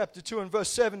Haggai chapter 2 and verse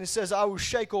 7, it says, I will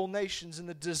shake all nations, and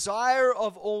the desire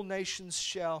of all nations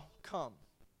shall come.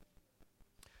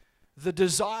 The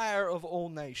desire of all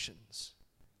nations.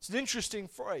 It's an interesting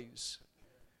phrase.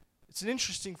 It's an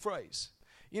interesting phrase.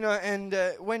 And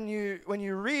when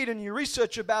you read and you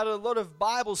research about it, a lot of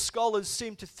Bible scholars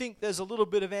seem to think there's a little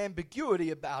bit of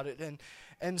ambiguity about it.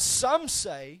 And some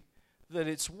say that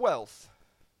it's wealth,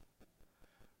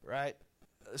 right?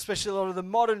 Especially a lot of the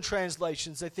modern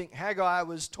translations, they think Haggai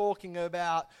was talking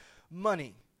about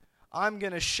money. I'm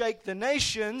going to shake the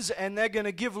nations, and they're going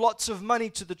to give lots of money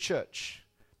to the church.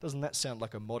 Doesn't that sound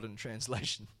like a modern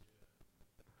translation?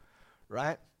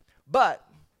 Right? But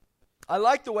I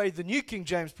like the way the New King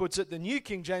James puts it. The New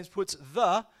King James puts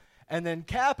the, and then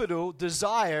capital,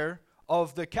 desire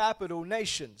of the capital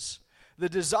nations. The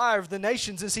desire of the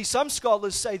nations. And see, some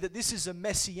scholars say that this is a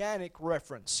messianic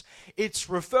reference. It's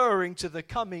referring to the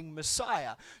coming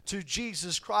Messiah, to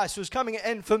Jesus Christ who's coming.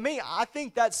 And for me, I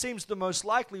think that seems the most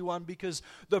likely one, because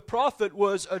the prophet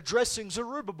was addressing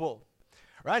Zerubbabel.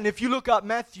 Right? And if you look up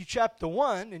Matthew chapter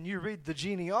 1 and you read the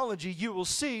genealogy, you will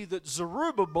see that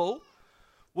Zerubbabel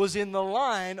was in the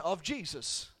line of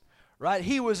Jesus. Right?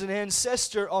 He was an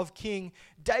ancestor of King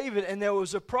David, and there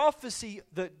was a prophecy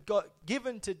that got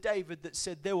given to David that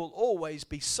said there will always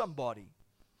be somebody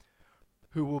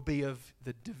who will be of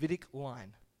the Davidic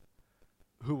line,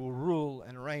 who will rule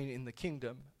and reign in the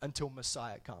kingdom until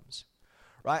Messiah comes.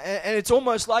 Right? And it's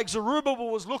almost like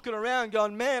Zerubbabel was looking around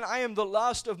going, man, I am the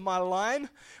last of my line.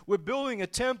 We're building a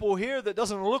temple here that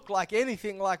doesn't look like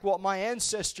anything like what my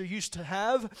ancestor used to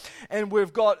have. And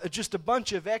we've got just a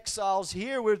bunch of exiles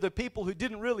here. We're the people who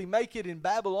didn't really make it in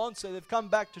Babylon, so they've come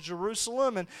back to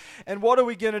Jerusalem. And what are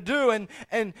we going to do?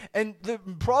 And the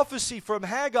prophecy from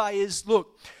Haggai is,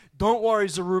 look, don't worry,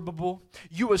 Zerubbabel.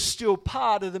 You are still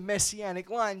part of the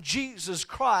messianic line. Jesus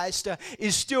Christ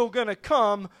is still going to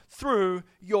come through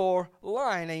your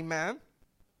line. Amen.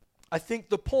 I think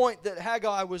the point that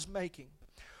Haggai was making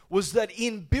was that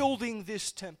in building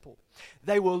this temple,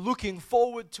 they were looking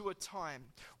forward to a time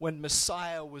when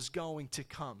Messiah was going to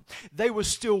come. They were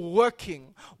still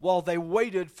working while they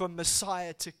waited for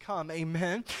Messiah to come.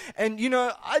 Amen. And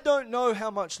I don't know how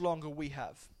much longer we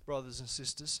have, brothers and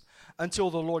sisters, until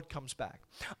the Lord comes back.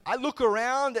 I look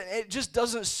around and it just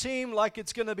doesn't seem like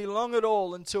it's going to be long at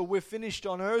all until we're finished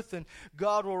on earth and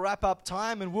God will wrap up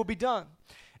time and we'll be done.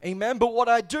 Amen. But what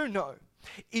I do know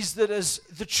is that as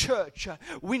the church,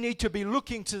 we need to be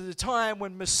looking to the time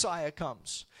when Messiah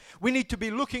comes. We need to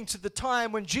be looking to the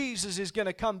time when Jesus is going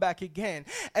to come back again.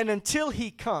 And until He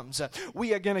comes,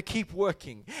 we are going to keep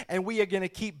working, and we are going to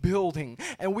keep building,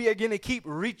 and we are going to keep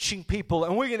reaching people,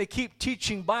 and we're going to keep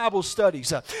teaching Bible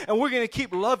studies, and we're going to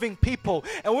keep loving people,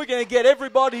 and we're going to get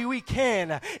everybody we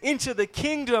can into the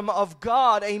kingdom of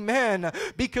God. Amen.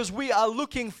 Because we are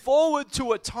looking forward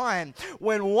to a time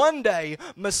when one day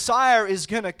Messiah is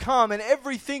going to come, and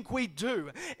everything we do,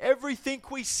 everything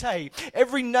we say,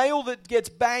 every nail that gets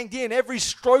banged in, every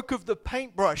stroke of the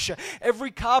paintbrush,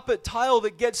 every carpet tile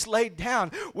that gets laid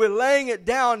down, we're laying it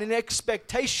down in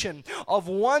expectation of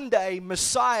one day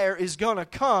Messiah is going to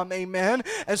come. Amen.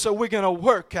 And so we're going to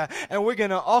work and we're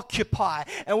going to occupy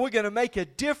and we're going to make a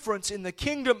difference in the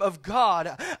kingdom of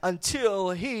God until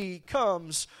He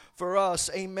comes for us.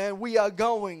 Amen. We are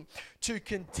going to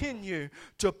continue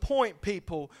to point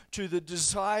people to the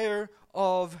desire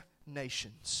of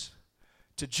nations,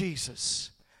 to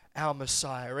Jesus, our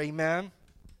Messiah. Amen.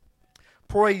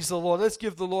 Praise the Lord. Let's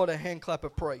give the Lord a hand clap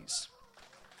of praise.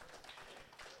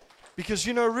 Because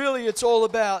really it's all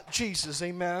about Jesus.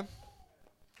 Amen.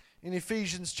 In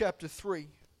Ephesians chapter 3.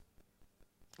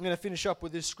 I'm going to finish up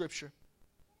with this scripture.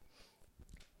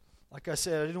 Like I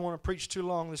said, I didn't want to preach too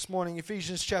long this morning.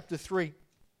 Ephesians chapter 3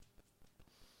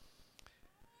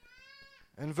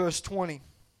 and verse 20.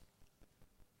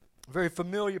 Very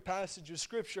familiar passage of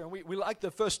Scripture, and we like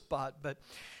the first part, but,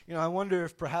 I wonder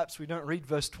if perhaps we don't read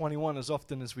verse 21 as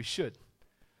often as we should.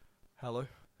 Hello?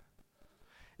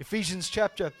 Ephesians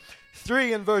chapter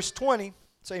 3 and verse 20.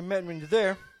 Say amen when you're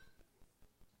there.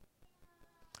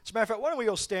 As a matter of fact, why don't we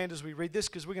all stand as we read this,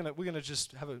 because we're gonna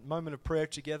just have a moment of prayer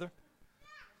together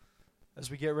as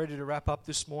we get ready to wrap up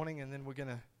this morning, and then we're going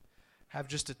to have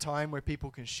just a time where people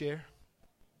can share.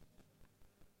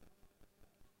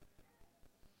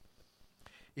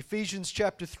 Ephesians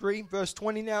chapter 3, verse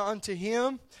 20. Now unto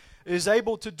him is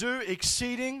able to do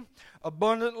exceeding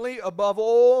abundantly above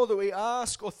all that we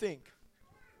ask or think.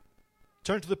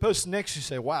 Turn to the person next to you and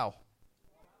say, wow,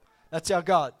 that's our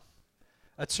God.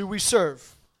 That's who we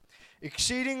serve.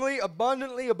 Exceedingly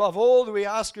abundantly above all that we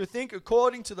ask or think,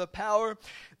 according to the power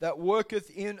that worketh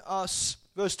in us.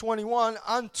 Verse 21,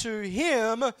 unto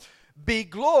him be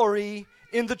glory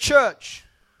in the church.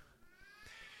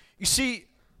 You see,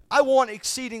 I want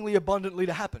exceedingly abundantly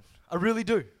to happen. I really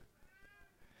do.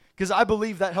 Because I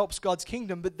believe that helps God's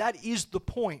kingdom, but that is the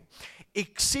point.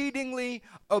 Exceedingly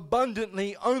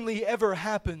abundantly only ever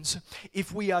happens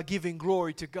if we are giving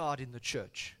glory to God in the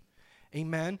church.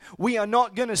 Amen. We are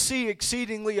not going to see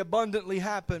exceedingly abundantly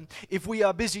happen if we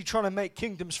are busy trying to make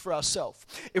kingdoms for ourselves.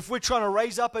 If we're trying to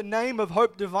raise up a name of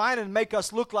Hope Divine and make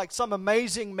us look like some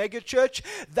amazing mega church,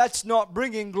 that's not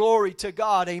bringing glory to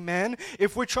God. Amen.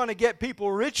 If we're trying to get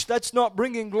people rich, that's not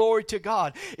bringing glory to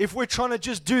God. If we're trying to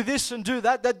just do this and do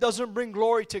that, that doesn't bring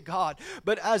glory to God.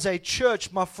 But as a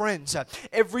church, my friends,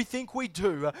 everything we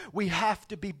do, we have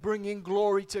to be bringing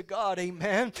glory to God.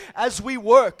 Amen. As we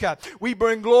work, we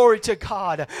bring glory to God.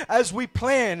 As we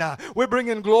plan, we're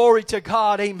bringing glory to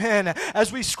God. Amen.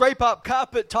 As we scrape up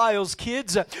carpet tiles,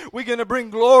 kids, we're going to bring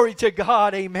glory to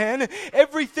God. Amen.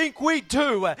 Everything we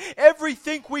do,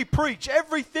 everything we preach,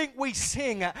 everything we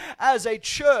sing as a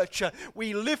church,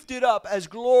 we lift it up as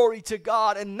glory to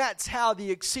God, and that's how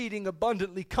the exceeding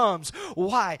abundantly comes.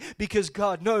 Why? Because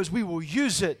God knows we will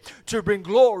use it to bring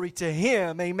glory to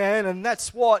Him. Amen. And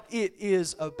that's what it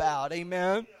is about.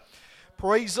 Amen.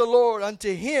 Praise the Lord.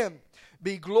 Unto Him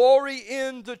be glory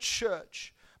in the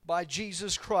church by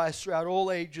Jesus Christ throughout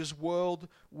all ages, world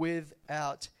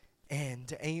without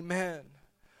end. Amen.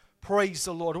 Praise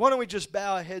the Lord. Why don't we just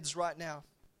bow our heads right now?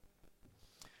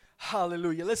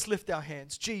 Hallelujah. Let's lift our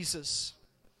hands. Jesus,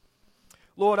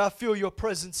 Lord, I feel your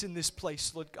presence in this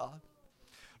place, Lord God.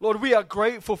 Lord, we are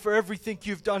grateful for everything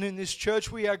you've done in this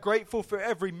church. We are grateful for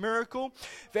every miracle,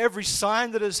 for every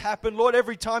sign that has happened. Lord,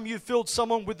 every time you filled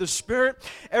someone with the Spirit,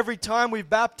 every time we've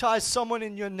baptized someone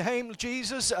in your name,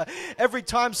 Jesus, every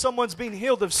time someone's been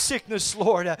healed of sickness,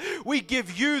 Lord, we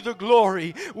give you the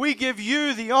glory. We give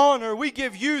you the honor. We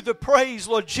give you the praise,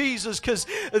 Lord Jesus, because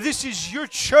this is your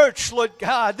church, Lord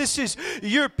God. This is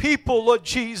your people, Lord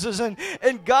Jesus.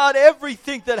 And God,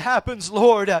 everything that happens,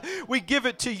 Lord, we give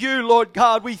it to you, Lord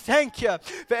God. We thank you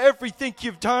for everything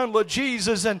you've done, Lord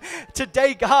Jesus. And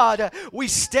today, God, we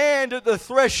stand at the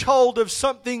threshold of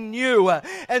something new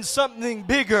and something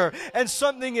bigger and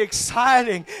something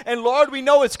exciting. And Lord, we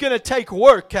know it's going to take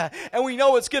work, and we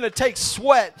know it's going to take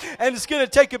sweat, and it's going to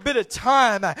take a bit of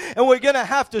time, and we're going to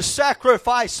have to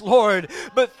sacrifice, Lord.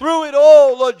 But through it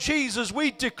all, Lord Jesus, we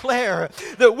declare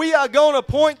that we are going to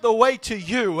point the way to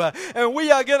you, and we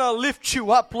are going to lift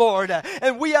you up, Lord,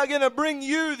 and we are going to bring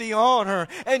you the honor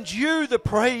and you the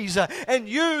praise and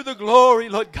you the glory,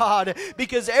 Lord God,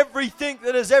 because everything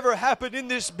that has ever happened in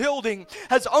this building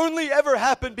has only ever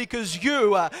happened because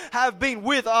you have been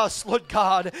with us, Lord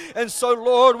God. And so,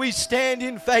 Lord, we stand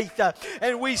in faith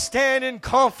and we stand in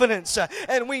confidence,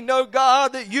 and we know,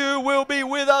 God, that you will be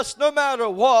with us no matter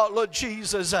what, Lord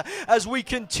Jesus, as we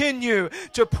continue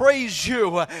to praise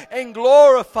you and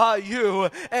glorify you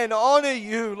and honor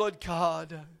you, Lord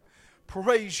God.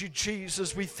 Praise you,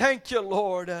 Jesus. We thank you,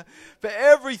 Lord, for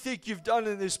everything you've done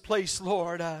in this place,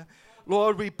 Lord.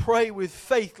 Lord, we pray with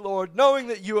faith, Lord, knowing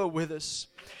that you are with us.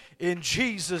 In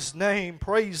Jesus' name,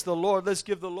 praise the Lord. Let's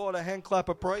give the Lord a hand clap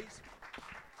of praise.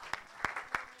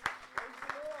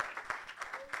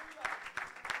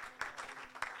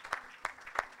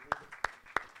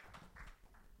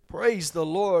 Praise the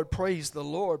Lord, praise the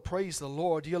Lord, praise the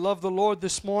Lord. Do you love the Lord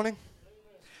this morning?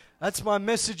 That's my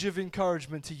message of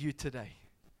encouragement to you today.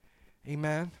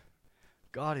 Amen.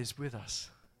 God is with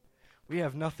us. We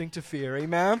have nothing to fear.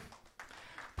 Amen.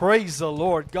 Praise the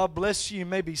Lord. God bless you. You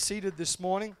may be seated this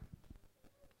morning.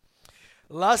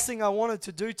 The last thing I wanted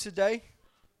to do today,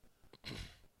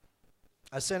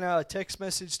 I sent out a text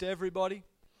message to everybody.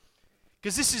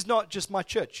 Because this is not just my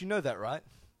church. You know that, right?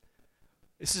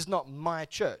 This is not my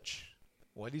church.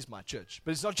 Well, it is my church.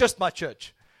 But it's not just my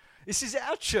church. This is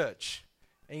our church.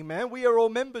 Amen. We are all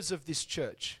members of this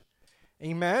church.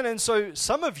 Amen. And so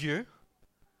some of you,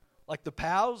 like the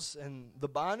Powers and the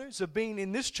Barnus, have been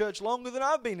in this church longer than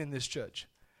I've been in this church.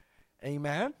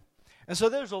 Amen. And so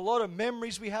there's a lot of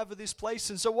memories we have of this place.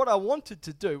 And so what I wanted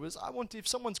to do was if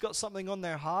someone's got something on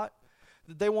their heart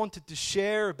that they wanted to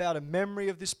share about a memory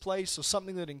of this place or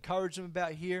something that encouraged them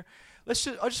about here, I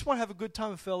just want to have a good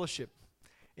time of fellowship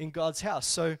in God's house.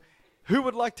 So who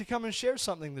would like to come and share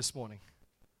something this morning?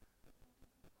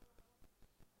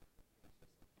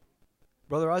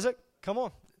 Brother Isaac, come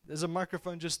on. There's a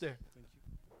microphone just there. Thank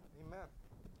you. Amen.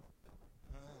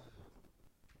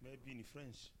 Maybe in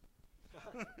French.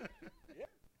 Yeah.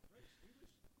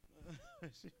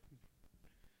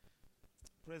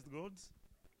 Praise God.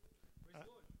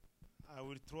 I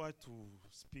will try to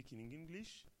speak in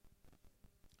English.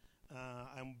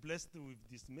 I'm blessed with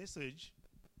this message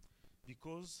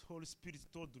because Holy Spirit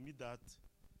told me that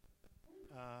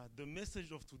the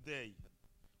message of today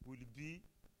will be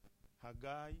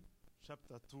Haggai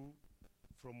chapter 2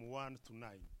 from 1 to 9.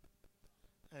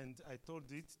 And I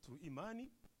told it to Imani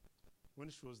when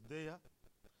she was there.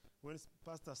 When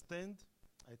Pastor stand,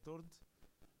 I told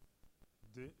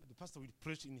the pastor will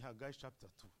preach in Haggai chapter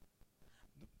 2.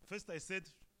 First I said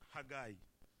Haggai.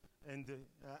 And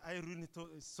I really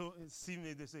see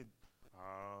me, they said,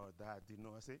 oh, Dad,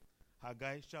 I said,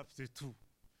 Haggai chapter 2.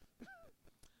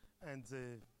 And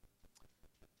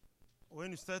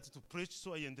when you started to preach,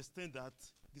 so I understand that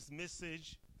this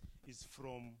message is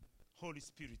from Holy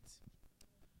Spirit.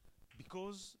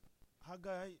 Because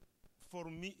Haggai, for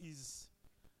me, is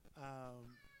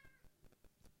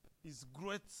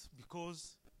great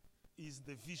because it's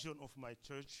the vision of my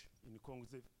church in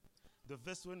Congo. The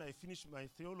verse when I finish my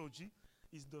theology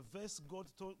is the verse God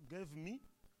gave me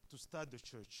to start the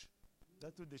church.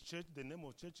 That's what the church, the name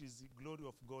of church is Glory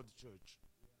of God Church.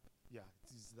 Yeah,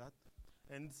 it is that.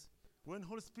 And when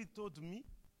Holy Spirit told me,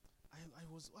 I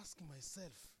was asking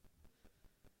myself,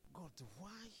 God,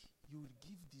 why you will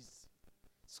give this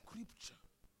scripture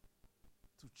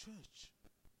to church?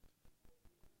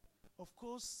 Of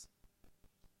course,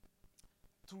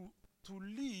 to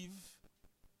live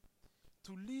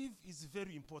is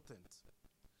very important.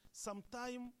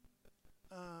 Sometimes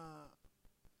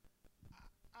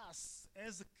us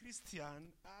as a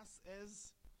Christian, us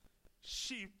as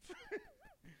sheep,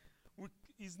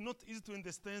 it's not easy to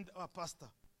understand our pastor,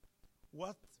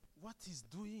 what he's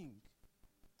doing.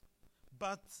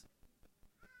 But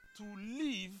to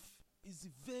live is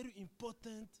very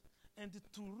important, and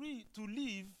to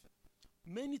live,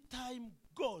 many times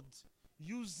God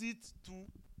uses it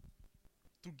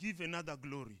to give another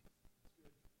glory.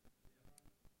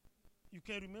 You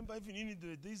can remember even in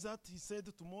the desert, he said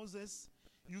to Moses,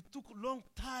 you took a long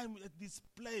time at this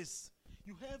place.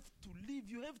 You have to leave,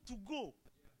 you have to go.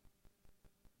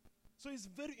 So it's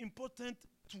very important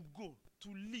to go, to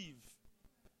live.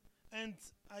 And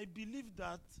I believe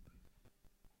that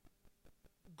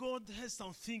God has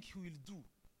something he will do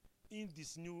in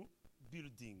this new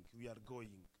building we are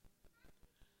going.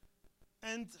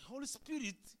 And Holy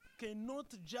Spirit cannot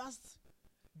just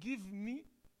give me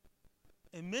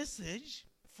a message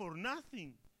for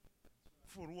nothing.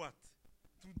 For what?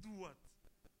 To do what?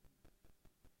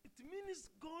 It means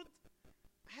God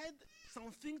had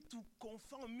something to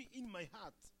confirm me in my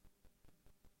heart.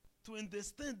 To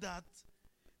understand that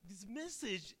this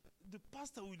message the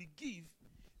pastor will give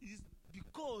is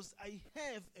because I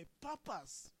have a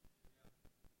purpose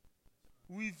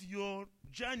with your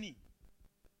journey.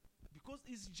 Because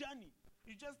it's journey.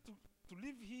 It's just to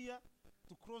live here,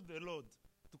 to cross the road.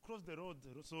 To cross the road,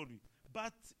 sorry.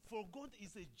 But for God,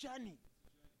 it's a journey.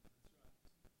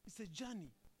 It's a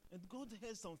journey. And God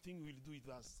has something he will do with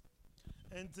us.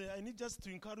 And I need just to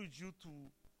encourage you to,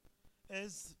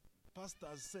 as Pastor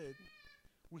has said,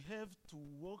 we have to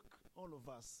walk, all of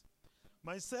us.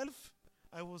 Myself,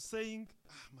 I was saying,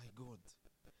 my God,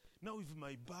 now with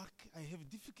my back, I have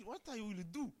difficulty. What I will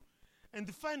do?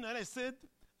 And finally I said,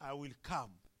 I will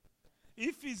come.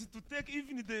 If it's to take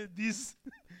even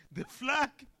the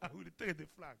flag, I will take the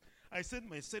flag. I said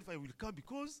myself, I will come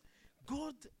because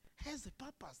God has a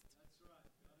purpose. That's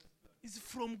right. It's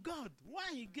from God.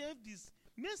 Why he gave this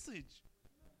message?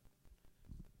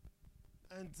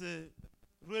 And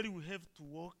really we have to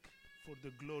work for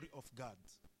the glory of God.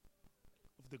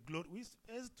 Of the glory. We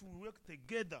have to work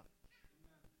together.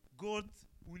 God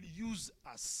will use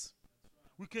us.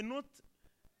 Right. We cannot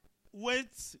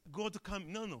wait God to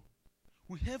come. No.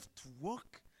 We have to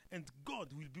work and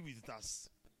God will be with us.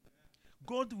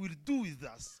 God will do with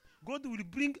us. God will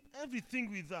bring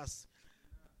everything with us.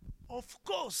 Of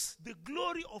course, the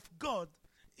glory of God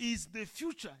is the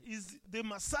future, is the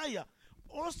Messiah.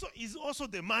 also is also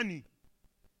the money.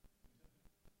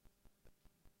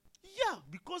 Yeah,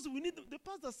 because we need, the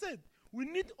pastor said, we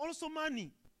need also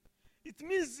money. It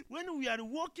means when we are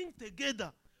working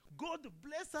together, God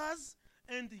bless us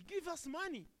and He gives us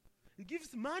money. He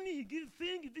gives money, He gives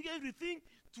things, He gives everything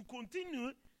to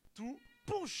continue to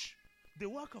push the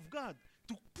work of God,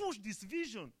 to push this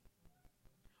vision.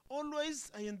 Always,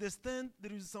 I understand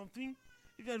there is something.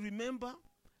 If I remember,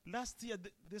 last year,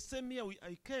 the same year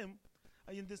I came,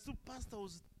 I understood pastor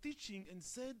was teaching and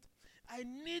said, I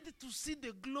need to see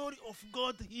the glory of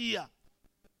God here.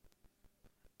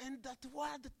 And that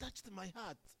word touched my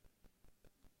heart.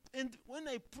 And when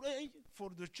I pray for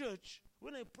the church,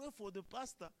 when I pray for the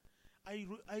pastor,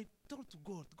 I told to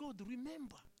God, God,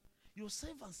 remember, your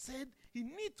servant said he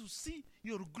need to see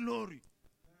your glory.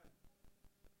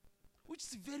 Which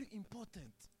is very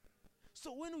important.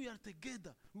 So when we are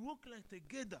together, we work like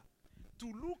together. To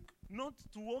look, not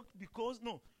to work because,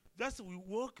 no, that's we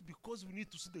work because we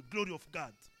need to see the glory of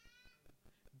God.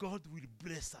 God will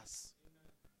bless us.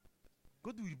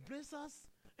 God will bless us,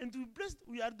 and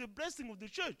we are the blessing of the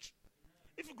church.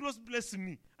 If God bless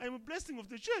me, I am a blessing of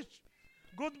the church.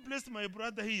 God bless my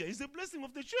brother here. He's a blessing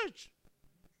of the church.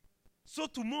 So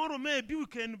tomorrow maybe we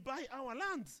can buy our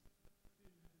land.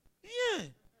 Yeah.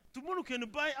 Tomorrow we can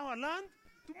buy our land.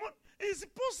 Tomorrow it's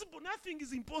possible. Nothing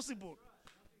is impossible.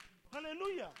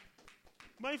 Hallelujah.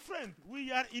 My friend,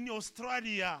 we are in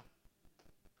Australia.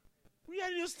 We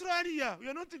are in Australia. We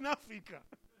are not in Africa.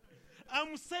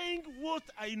 I'm saying what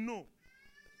I know.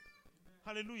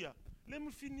 Hallelujah. Let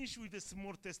me finish with a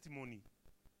small testimony.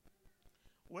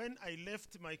 When I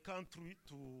left my country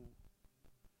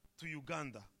to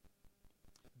Uganda,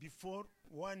 before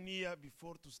 1 year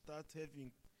before to start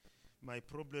having my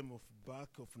problem of back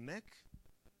of neck,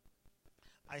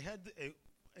 I had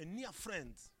a near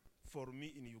friend for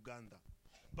me in Uganda.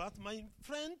 But my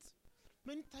friend,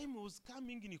 many times was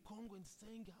coming in Congo and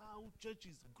saying how church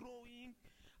is growing,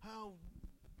 how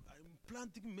I'm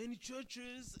planting many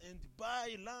churches and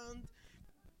buy land,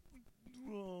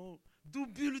 do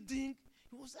building.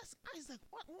 He was asking Isaac,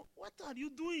 what are you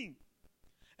doing?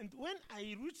 And when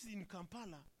I reached in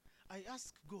Kampala, I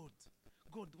asked God,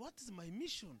 what is my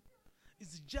mission?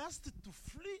 Is it just to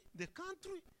flee the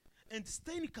country and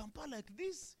stay in Kampala like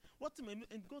this?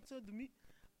 And God said to me,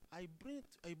 I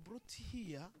brought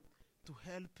here to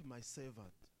help my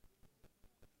servant.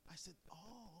 I said,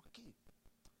 oh, okay.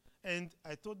 And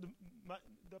I told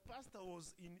the pastor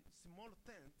was in small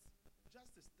tent,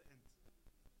 just a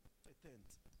tent.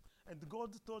 And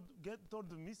God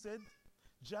told me, said,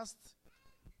 just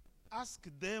ask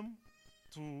them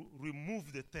to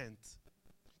remove the tent,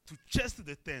 to chest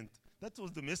the tent. That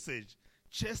was the message,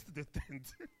 chest the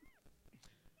tent.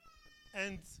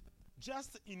 And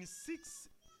just in 6,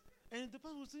 and the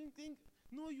pastor was thinking,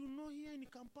 no, you know, here in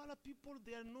Kampala, people,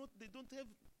 they don't have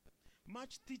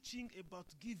much teaching about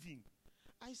giving.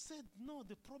 I said, no,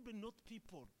 the problem not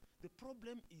people. The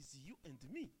problem is you and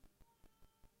me.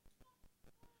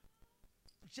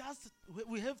 Just,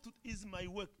 we have to, is my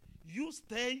work. You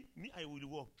stay, me, I will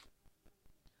work.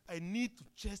 I need to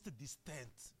chest this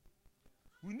tent.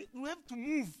 We have to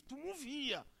move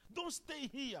here. Don't stay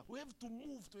here. We have to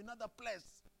move to another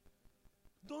place.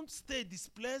 Don't stay this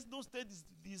place. Don't stay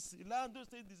this land. Don't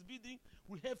stay this building.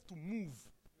 We have to move.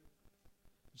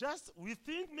 Just, we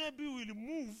think maybe we'll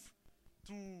move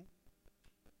to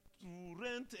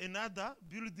rent another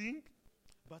building,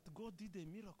 but God did a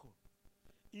miracle.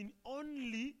 In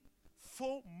only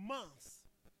 4 months,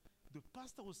 the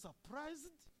pastor was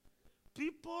surprised.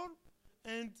 People,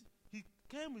 and he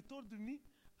came, he told me,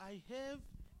 I have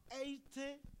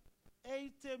 80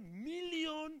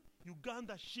 million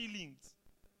Uganda shillings.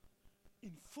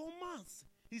 In 4 months,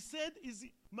 he said, it's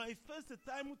my first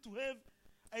time to have,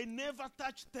 I never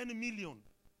touched 10 million.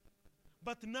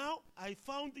 But now I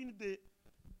found in the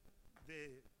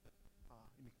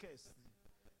case,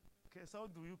 how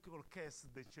do you call case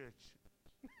the church?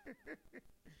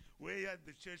 Where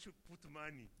the church put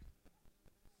money.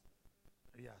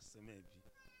 Yes, maybe.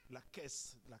 La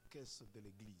caisse de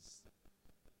l'église.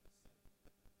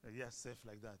 Yes, safe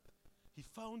like that. He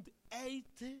found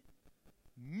 80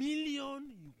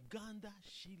 million Uganda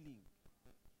shilling.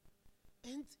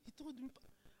 And he told me,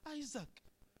 Isaac,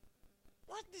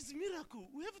 what is miracle?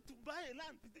 We have to buy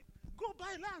land. Go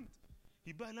buy land.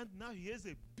 He buy land. Now he has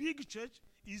a big church.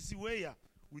 Is where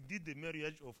we did the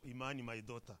marriage of Imani, my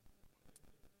daughter.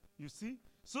 You see?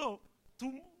 So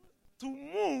to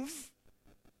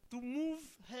move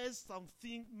has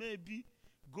something maybe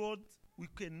God we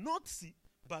cannot see,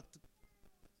 but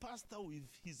pastor with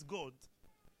his God,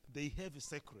 they have a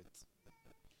secret.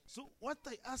 So what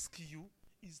I ask you,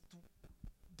 is to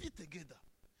be together,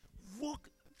 work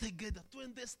together, to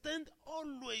understand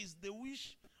always the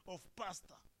wish of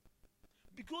pastor.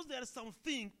 Because there are some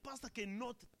things pastor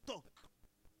cannot talk.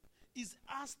 It's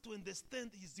us to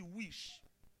understand his wish.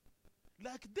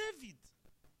 Like David.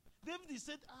 David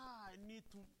said, I need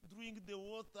to drink the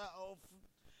water of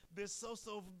the source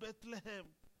of Bethlehem.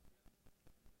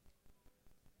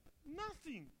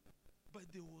 Nothing. But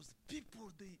there was people,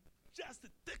 they just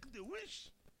take the wish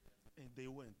and they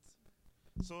went.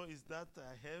 So is that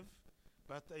I have,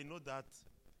 but I know that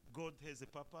God has a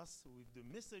purpose with the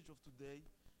message of today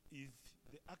is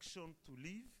the action to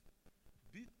live,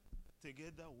 be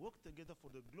together, work together for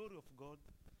the glory of God.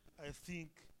 I think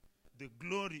the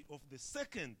glory of the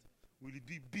second will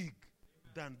be big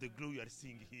than the glory you are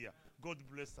seeing here. God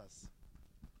bless us.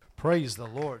 Praise the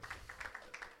Lord.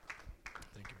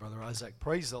 Thank you, Brother Isaac.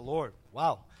 Praise the Lord.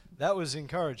 Wow, that was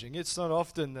encouraging. It's not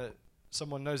often that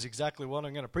someone knows exactly what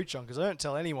I'm going to preach on, because I don't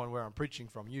tell anyone where I'm preaching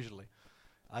from usually.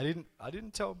 I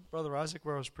didn't tell Brother Isaac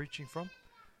where I was preaching from.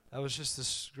 That was just the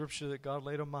scripture that God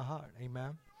laid on my heart.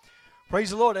 Amen. Praise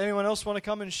the Lord. Anyone else want to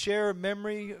come and share a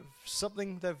memory of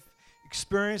something they've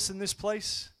experienced in this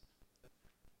place?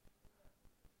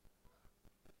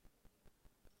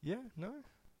 Yeah? No?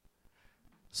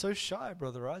 So shy,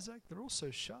 Brother Isaac. They're all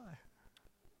so shy.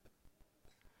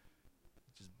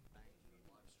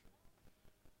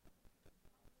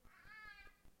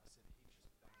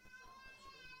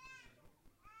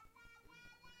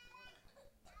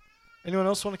 Anyone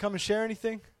else want to come and share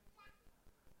anything?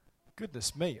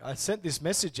 Goodness me. I sent this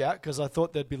message out because I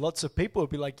thought there'd be lots of people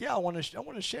who'd be like, yeah, I want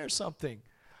to share something.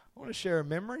 I want to share a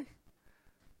memory.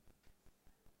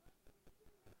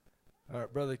 All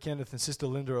right, Brother Kenneth and Sister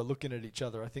Linda are looking at each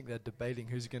other. I think they're debating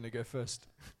who's going to go first.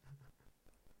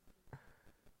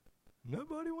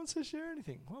 Nobody wants to share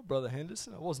anything. Well, Brother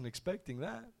Henderson, I wasn't expecting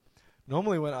that.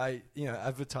 Normally when I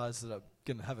advertise that I'm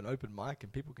going to have an open mic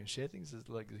and people can share things, there's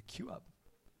like a queue up.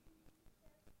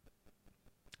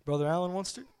 Brother Alan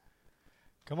wants to?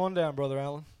 Come on down, Brother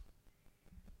Alan.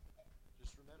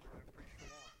 Just remember, I preach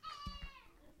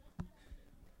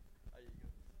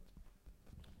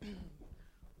for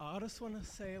now. I just want to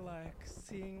say, like,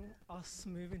 seeing us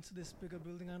move into this bigger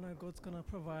building, I know God's going to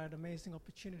provide amazing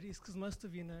opportunities, because most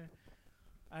of you know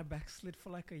I backslid for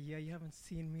like a year. You haven't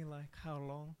seen me like how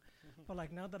long. But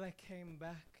like now that I came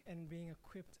back and being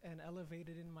equipped and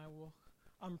elevated in my walk,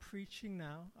 I'm preaching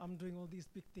now. I'm doing all these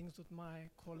big things with my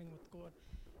calling with God.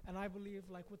 And I believe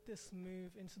like with this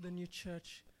move into the new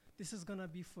church, this is going to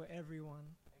be for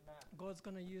everyone. Amen. God's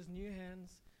going to use new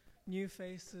hands, new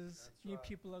faces, new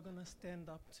people are going to stand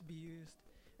up to be used.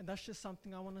 And that's just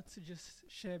something I wanted to just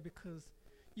share, because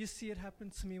you see it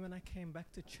happened to me when I came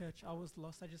back to church. I was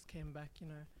lost. I just came back,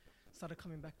 started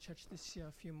coming back to church this year,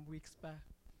 a few weeks back.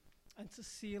 And to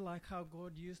see like how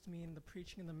God used me in the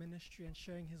preaching and the ministry and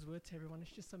sharing his word to everyone,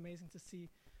 it's just amazing to see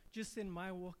just in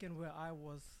my walk and where I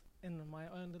was in my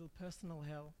own little personal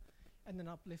hell, and then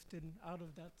uplifted out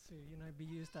of that to, be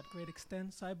used at great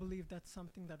extent. So I believe that's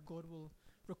something that God will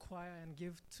require and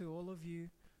give to all of you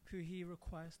who he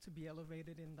requires to be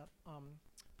elevated in that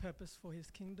purpose for his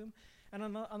kingdom. And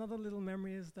another little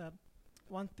memory is that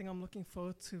one thing I'm looking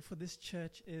forward to for this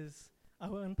church is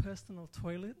our own personal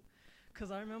toilet. Because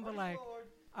I remember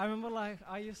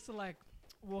I used to like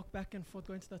walk back and forth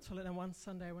going to the toilet, and one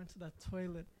Sunday I went to that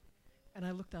toilet and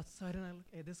I looked outside and I looked,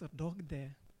 hey, there's a dog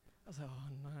there. I was like, oh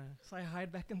no. So I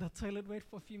hide back in the toilet, wait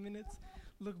for a few minutes,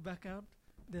 look back out,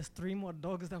 there's 3 more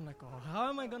dogs there. I'm like, oh, how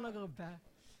am I gonna go back?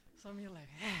 So I'm here like,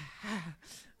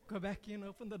 go back in,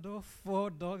 open the door, 4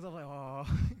 dogs. I'm like, oh.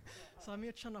 So I'm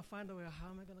here trying to find a way, how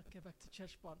am I gonna get back to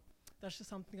church? But that's just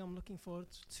something I'm looking forward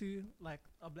to, like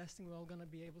a blessing we're all going to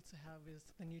be able to have is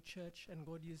the new church and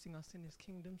God using us in his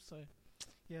kingdom. So,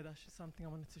 yeah, that's just something I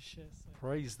wanted to share. So.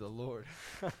 Praise the Lord.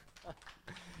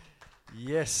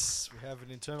 Yes, we have an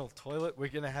internal toilet. We're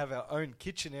going to have our own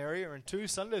kitchen area and 2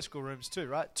 Sunday school rooms too,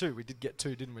 right? 2. We did get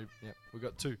 2, didn't we? Yeah, we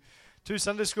got 2. 2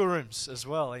 Sunday school rooms as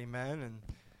well, amen. And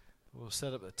we'll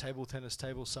set up a table tennis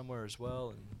table somewhere as well,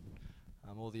 and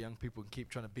all the young people can keep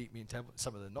trying to beat me in table.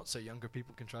 Some of the not so younger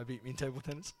people can try to beat me in table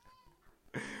tennis.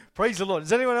 Praise the Lord.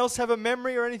 Does anyone else have a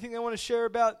memory or anything they want to share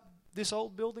about this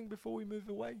old building before we move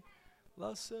away?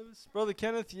 Last service. Brother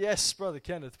Kenneth? Yes, Brother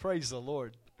Kenneth. Praise the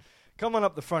Lord. Come on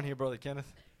up the front here, Brother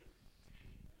Kenneth.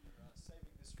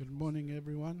 Good morning,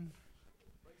 everyone.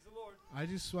 Praise the Lord. I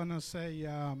just want to say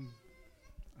I'm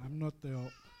not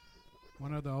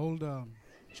one of the older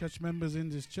church members in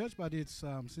this church, but it's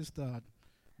Sister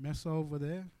Messa over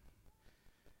there.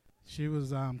 She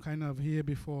was kind of here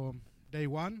before day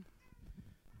 1.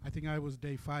 I think I was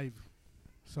day 5.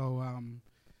 So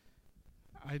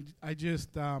I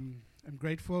just am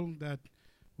grateful that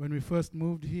when we first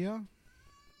moved here,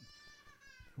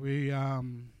 we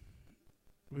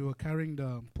were carrying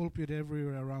the pulpit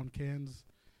everywhere around Cairns,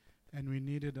 and we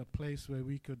needed a place where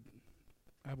we could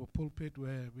have a pulpit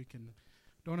where we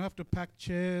don't have to pack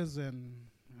chairs, and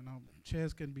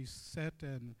chairs can be set,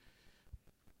 and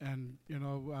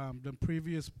the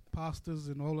previous pastors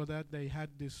and all of that, they had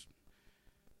this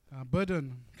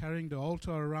burden carrying the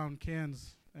altar around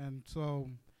Cairns. And so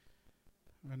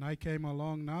when I came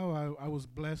along now, I was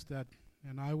blessed that,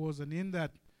 and I wasn't in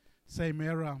that same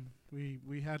era.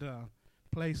 We had a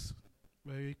place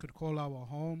where we could call our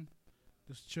home,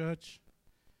 this church.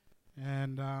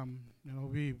 And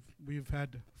we've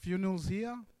had funerals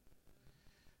here,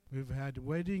 we've had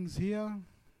weddings here,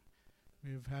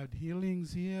 we've had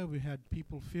healings here, we had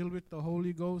people filled with the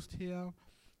Holy Ghost here,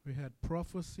 we had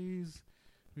prophecies,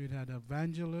 we had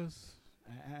evangelists,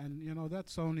 and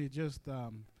that's only just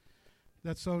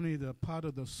that's only the part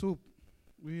of the soup.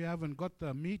 We haven't got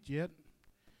the meat yet.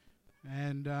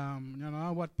 And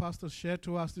what Pastor shared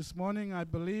to us this morning, I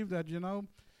believe that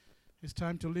it's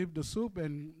time to leave the soup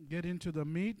and get into the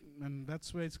meat, and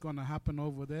that's where it's going to happen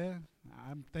over there.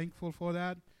 I'm thankful for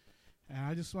that. And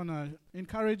I just want to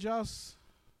encourage us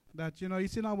that,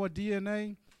 it's in our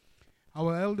DNA.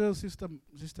 Our elders,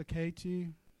 Sister Katie,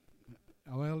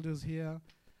 our elders here,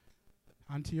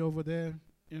 Auntie over there,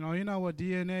 in our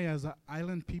DNA as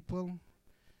island people,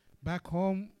 back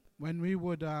home, when we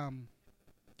would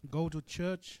go to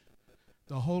church,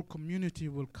 the whole community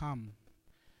will come.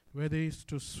 Whether it's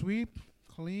to sweep,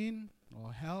 clean,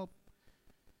 or help,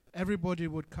 everybody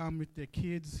would come with their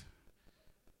kids.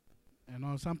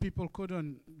 Some people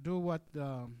couldn't do what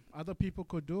other people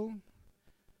could do,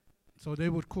 so they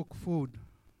would cook food,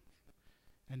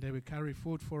 and they would carry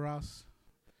food for us,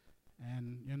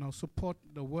 and support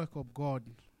the work of God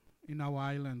in our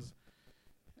islands.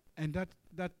 And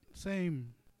that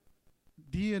same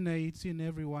DNA, it's in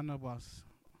every one of us.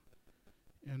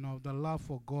 The love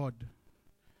for God.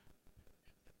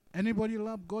 Anybody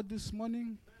love God this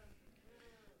morning?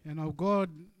 God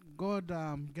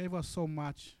gave us so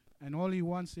much, and all He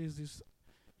wants is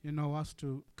us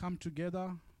to come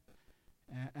together,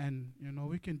 and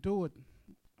we can do it.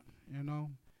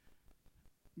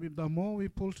 The more we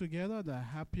pull together, the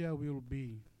happier we'll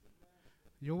be.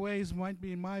 Your ways might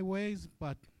be my ways,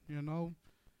 but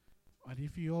but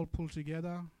if you all pull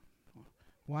together,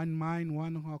 one mind,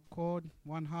 one accord,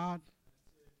 one heart,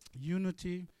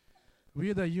 unity.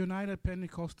 We're the United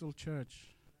Pentecostal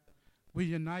Church. We're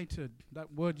united.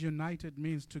 That word united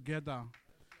means together.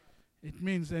 It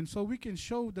means, and so we can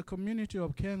show the community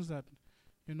of Cairns that,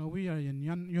 we are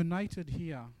united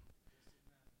here.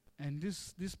 And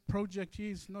this project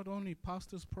here is not only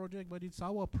pastor's project, but it's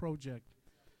our project.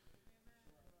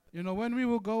 When we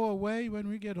will go away, when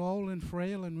we get old and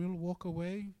frail and we'll walk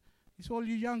away, it's all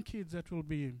you young kids that will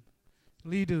be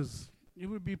leaders. You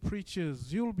will be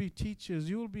preachers, you will be teachers,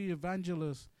 you will be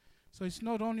evangelists. So it's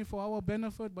not only for our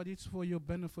benefit, but it's for your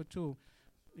benefit too.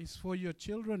 It's for your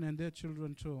children and their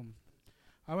children too.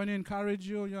 I want to encourage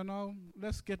you,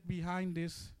 let's get behind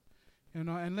this,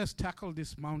 and let's tackle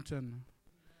this mountain.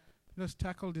 Let's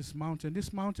tackle this mountain.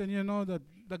 This mountain,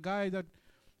 the guy that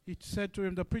it said to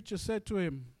him, the preacher said to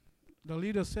him, the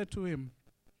leader said to him,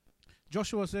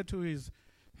 Joshua said to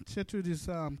this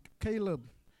Caleb,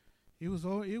 he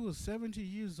was 70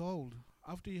 years old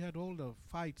after he had all the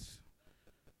fights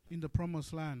in the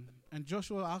promised land. And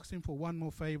Joshua asked him for one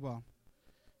more favor.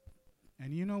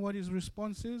 And you know what his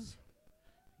response is?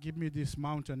 Give me this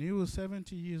mountain. He was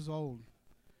 70 years old.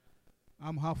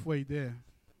 I'm halfway there.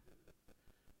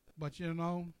 But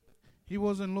he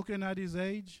wasn't looking at his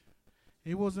age.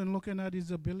 He wasn't looking at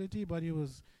his ability, but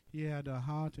he had a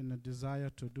heart and a desire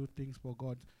to do things for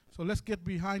God. So let's get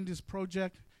behind this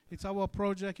project. It's our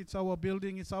project, it's our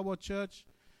building, it's our church.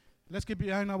 Let's get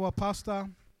behind our pastor.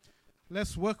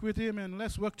 Let's work with him and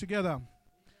let's work together.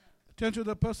 Turn to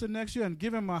the person next to you and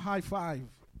give him a high five.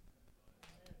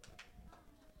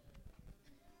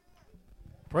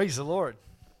 Praise the Lord.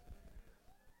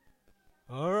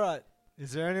 All right.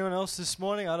 Is there anyone else this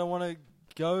morning? I don't want to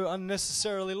go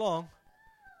unnecessarily long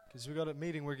because we've got a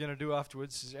meeting we're going to do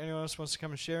afterwards. Is there anyone else wants to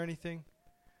come and share anything?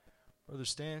 Brother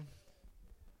Stan.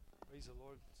 Praise the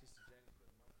Lord. Sister Jane, put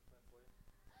a microphone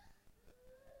for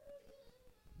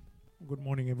you. Good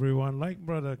morning, everyone. Like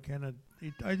Brother Kenneth,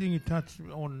 I think he touched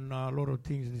on a lot of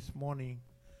things this morning.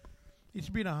 It's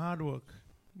been a hard work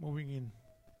moving in.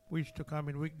 We used to come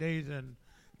in weekdays and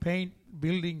paint,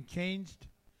 building changed,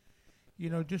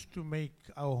 just to make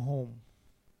our home.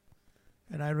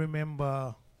 And I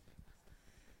remember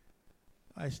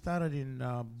I started in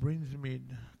Brinsmead.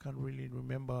 Can't really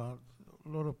remember a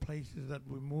lot of places that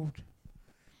we moved.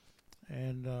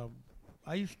 And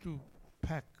I used to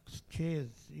pack chairs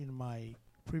in my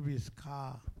previous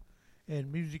car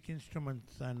and music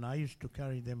instruments, and I used to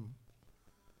carry them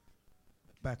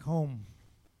back home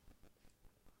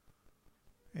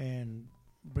and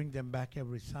bring them back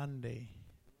every Sunday.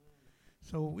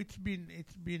 So it's been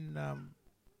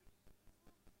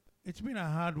a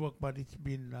hard work, but it's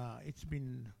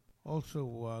been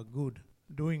also good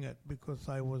doing it, because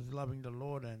I was loving the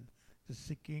Lord and the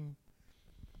seeking,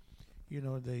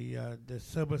 the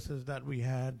services that we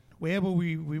had wherever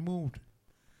we moved.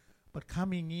 But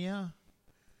coming here,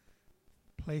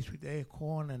 place with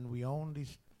aircon, and we own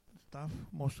this stuff,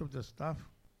 most of the stuff,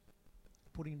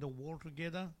 putting the wall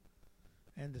together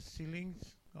and the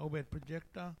ceilings, overhead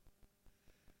projector,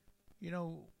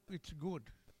 it's good.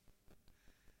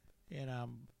 And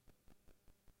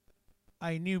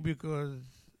I knew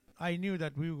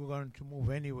that we were going to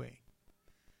move anyway,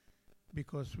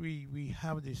 because we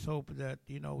have this hope that,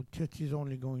 church is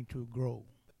only going to grow.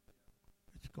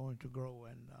 It's going to grow.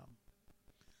 And,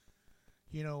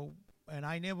 and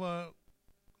I never,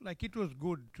 it was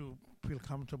good to feel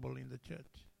comfortable in the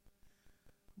church.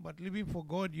 But living for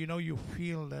God, you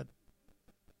feel that,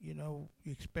 you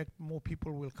expect more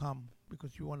people will come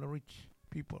because you want to reach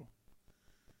people.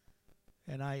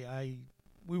 And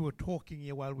we were talking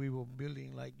here while we were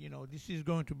building, this is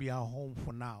going to be our home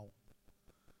for now.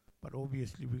 But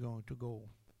obviously we're going to go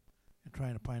and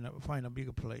try to find a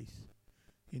bigger place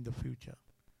in the future.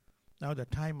 Now the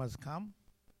time has come.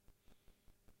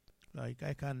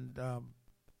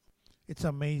 It's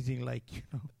amazing,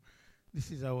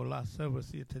 this is our last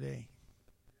service here today.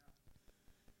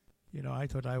 I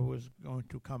thought I was going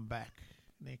to come back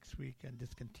next week and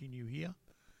just continue here.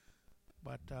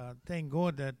 But thank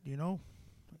God that,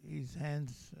 His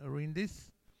hands are in this.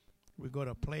 We got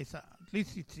a place. At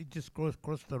least it just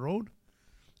across the road,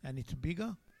 and it's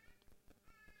bigger.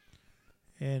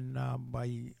 And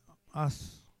by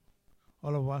us,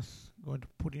 all of us, going to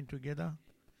put in together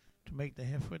to make the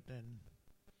effort and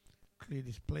clear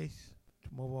this place to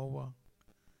move over.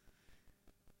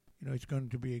 It's going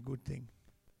to be a good thing.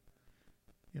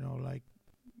 Like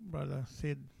brother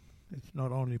said, it's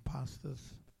not only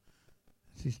pastors,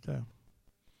 sister.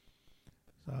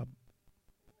 It's a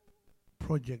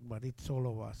project, but it's all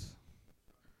of us.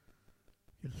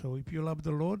 So if you love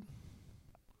the Lord,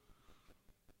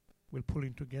 we'll pull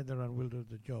in together and we'll do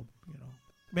the job.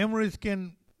 Memories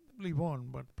can live on,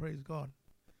 but praise God,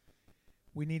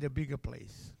 we need a bigger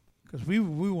place, because we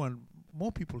want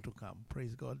more people to come.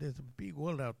 Praise God, there's a big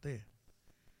world out there.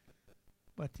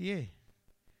 But yeah,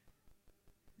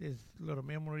 there's a lot of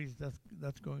memories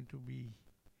that's going to be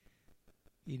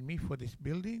in me for this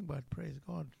building, but praise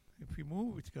God, if we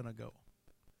move, it's going to go.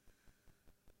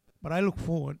 But I look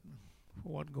forward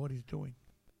for what God is doing,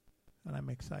 and I'm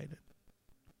excited.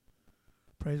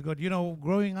 Praise God.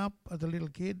 Growing up as a little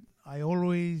kid, I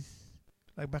always,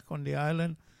 back on the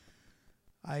island,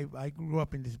 I grew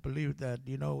up in this belief that,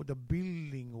 the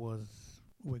building was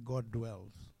where God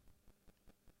dwells,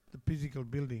 the physical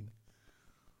building.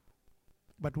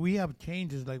 But we have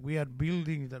changes, we had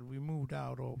buildings that we moved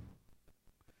out of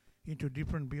into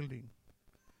different building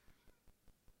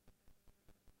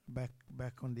back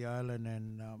on the island.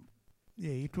 And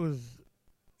it was,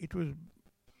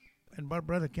 and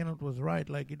Brother Kenneth was right,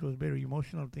 it was very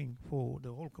emotional thing for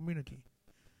the whole community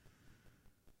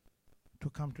to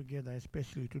come together,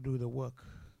 especially to do the work,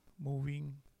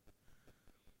 moving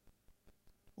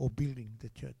or building the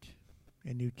church,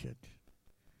 a new church.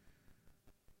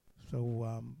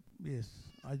 So, yes,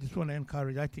 I just want to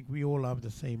encourage, I think we all have the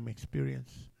same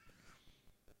experience.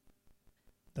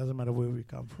 Doesn't matter where we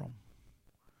come from.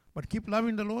 But keep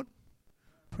loving the Lord,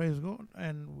 praise God,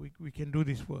 and we can do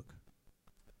this work.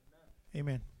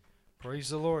 Amen. Praise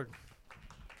the Lord.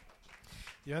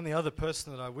 The only other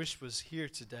person that I wish was here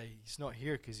today, he's not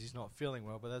here because he's not feeling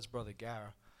well, but that's Brother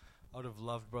Gara. I would have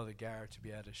loved Brother Gara to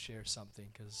be able to share something,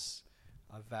 because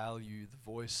I value the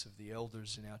voice of the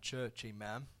elders in our church.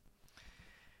 Amen.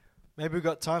 Maybe we've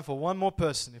got time for one more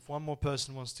person, if one more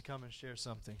person wants to come and share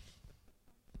something.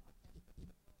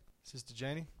 Sister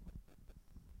Janie?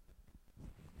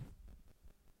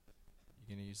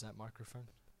 You going to use that microphone?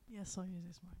 Yes, I'll use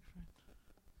this microphone.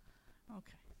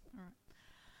 Okay,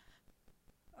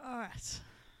 all right.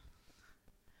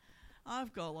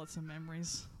 I've got lots of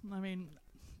memories.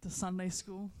 The Sunday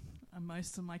school, and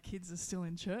most of my kids are still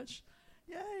in church.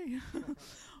 Yay!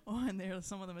 And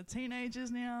some of them are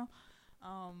teenagers now.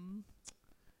 On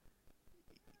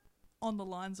the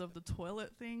lines of the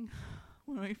toilet thing,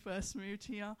 when we first moved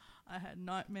here, I had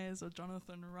nightmares of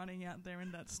Jonathan running out there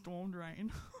in that storm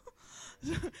drain.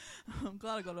 I'm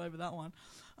glad I got over that one.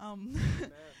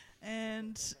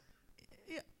 And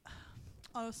yeah,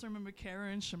 I also remember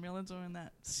Kara and Shamila doing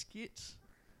that skit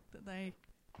that they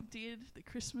did, the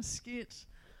Christmas skit.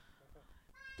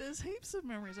 There's heaps of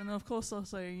memories, and of course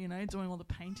also, you know, doing all the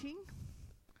painting,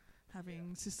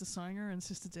 having Sister Sonia and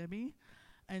Sister Debbie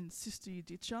and Sister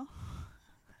Uditcha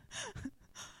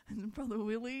and Brother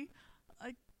Willie.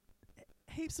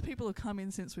 Heaps of people have come in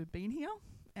since we've been here,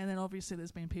 and then obviously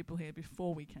there's been people here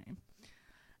before we came.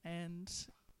 And,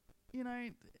 you know,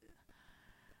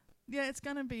 yeah, it's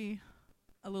going to be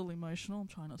a little emotional. I'm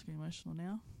trying not to get emotional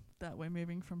now that we're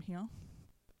moving from here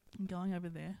and going over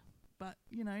there. But,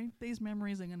 you know, these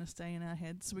memories are going to stay in our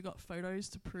heads. So we got photos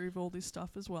to prove all this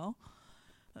stuff as well.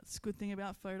 That's a good thing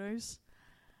about photos.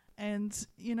 And,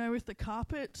 you know, with the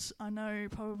carpet, I know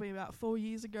probably about 4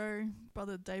 years ago,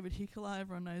 Brother David Hickola,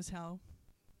 everyone knows how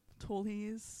tall he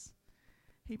is.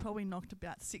 He probably knocked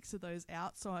about 6 of those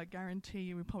out, so I guarantee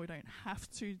you we probably don't have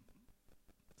to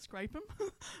scrape them.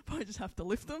 Probably just have to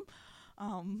lift them.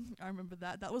 I remember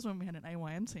that. That was when we had an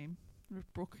AYM team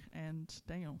with Brooke and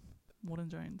Daniel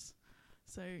Morton-Jones.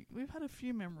 So we've had a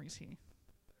few memories here,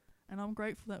 and I'm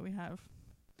grateful that we have.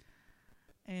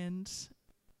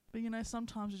 But you know,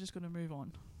 sometimes you just got to move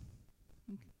on.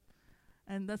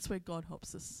 And that's where God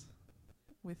helps us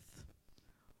with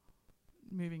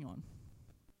moving on.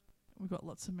 We've got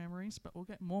lots of memories, but we'll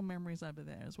get more memories over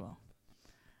there as well.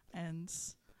 And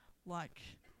like,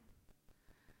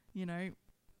 you know,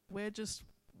 we're just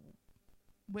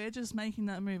making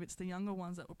that move. It's the younger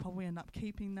ones that will probably end up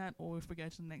keeping that, or if we go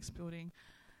to the next building,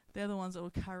 they're the ones that will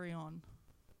carry on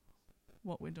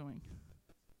what we're doing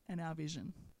and our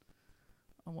vision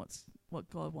on what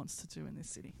God wants to do in this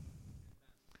city.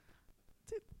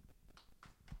 That's it.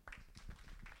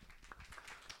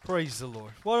 Praise the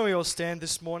Lord. Why don't we all stand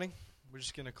this morning? We're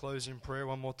just going to close in prayer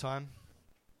one more time,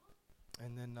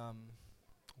 and then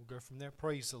we'll go from there.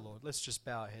 Praise the Lord. Let's just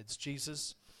bow our heads.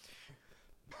 Jesus,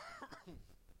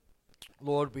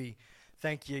 Lord, we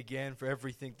thank you again for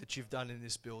everything that you've done in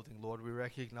this building, Lord. We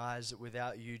recognize that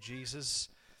without you, Jesus,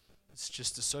 it's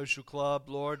just a social club,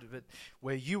 Lord, but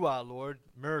where you are, Lord,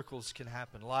 miracles can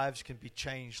happen. Lives can be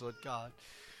changed, Lord God.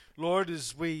 Lord,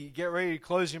 as we get ready to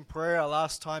close in prayer, our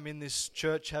last time in this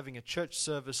church, having a church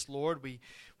service, Lord,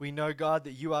 we know, God,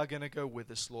 that you are going to go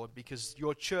with us, Lord, because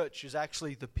your church is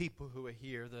actually the people who are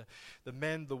here, the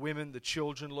men, the women, the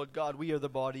children, Lord God. We are the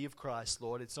body of Christ,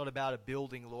 Lord. It's not about a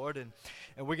building, Lord, and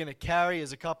we're going to carry,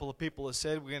 as a couple of people have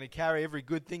said, we're going to carry every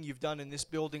good thing you've done in this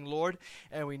building, Lord,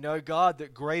 and we know, God,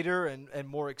 that greater and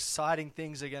more exciting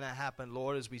things are going to happen,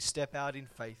 Lord, as we step out in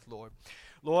faith, Lord.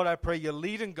 Lord, I pray you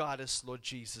lead and guide us, Lord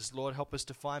Jesus. Lord, help us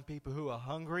to find people who are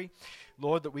hungry,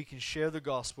 Lord, that we can share the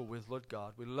gospel with, Lord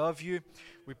God. We love you.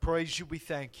 We praise you. We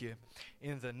thank you.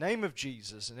 In the name of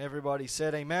Jesus. And everybody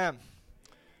said amen.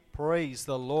 Praise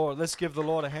the Lord. Let's give the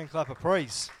Lord a hand clap of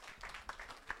praise.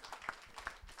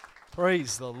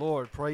 Praise the Lord. Praise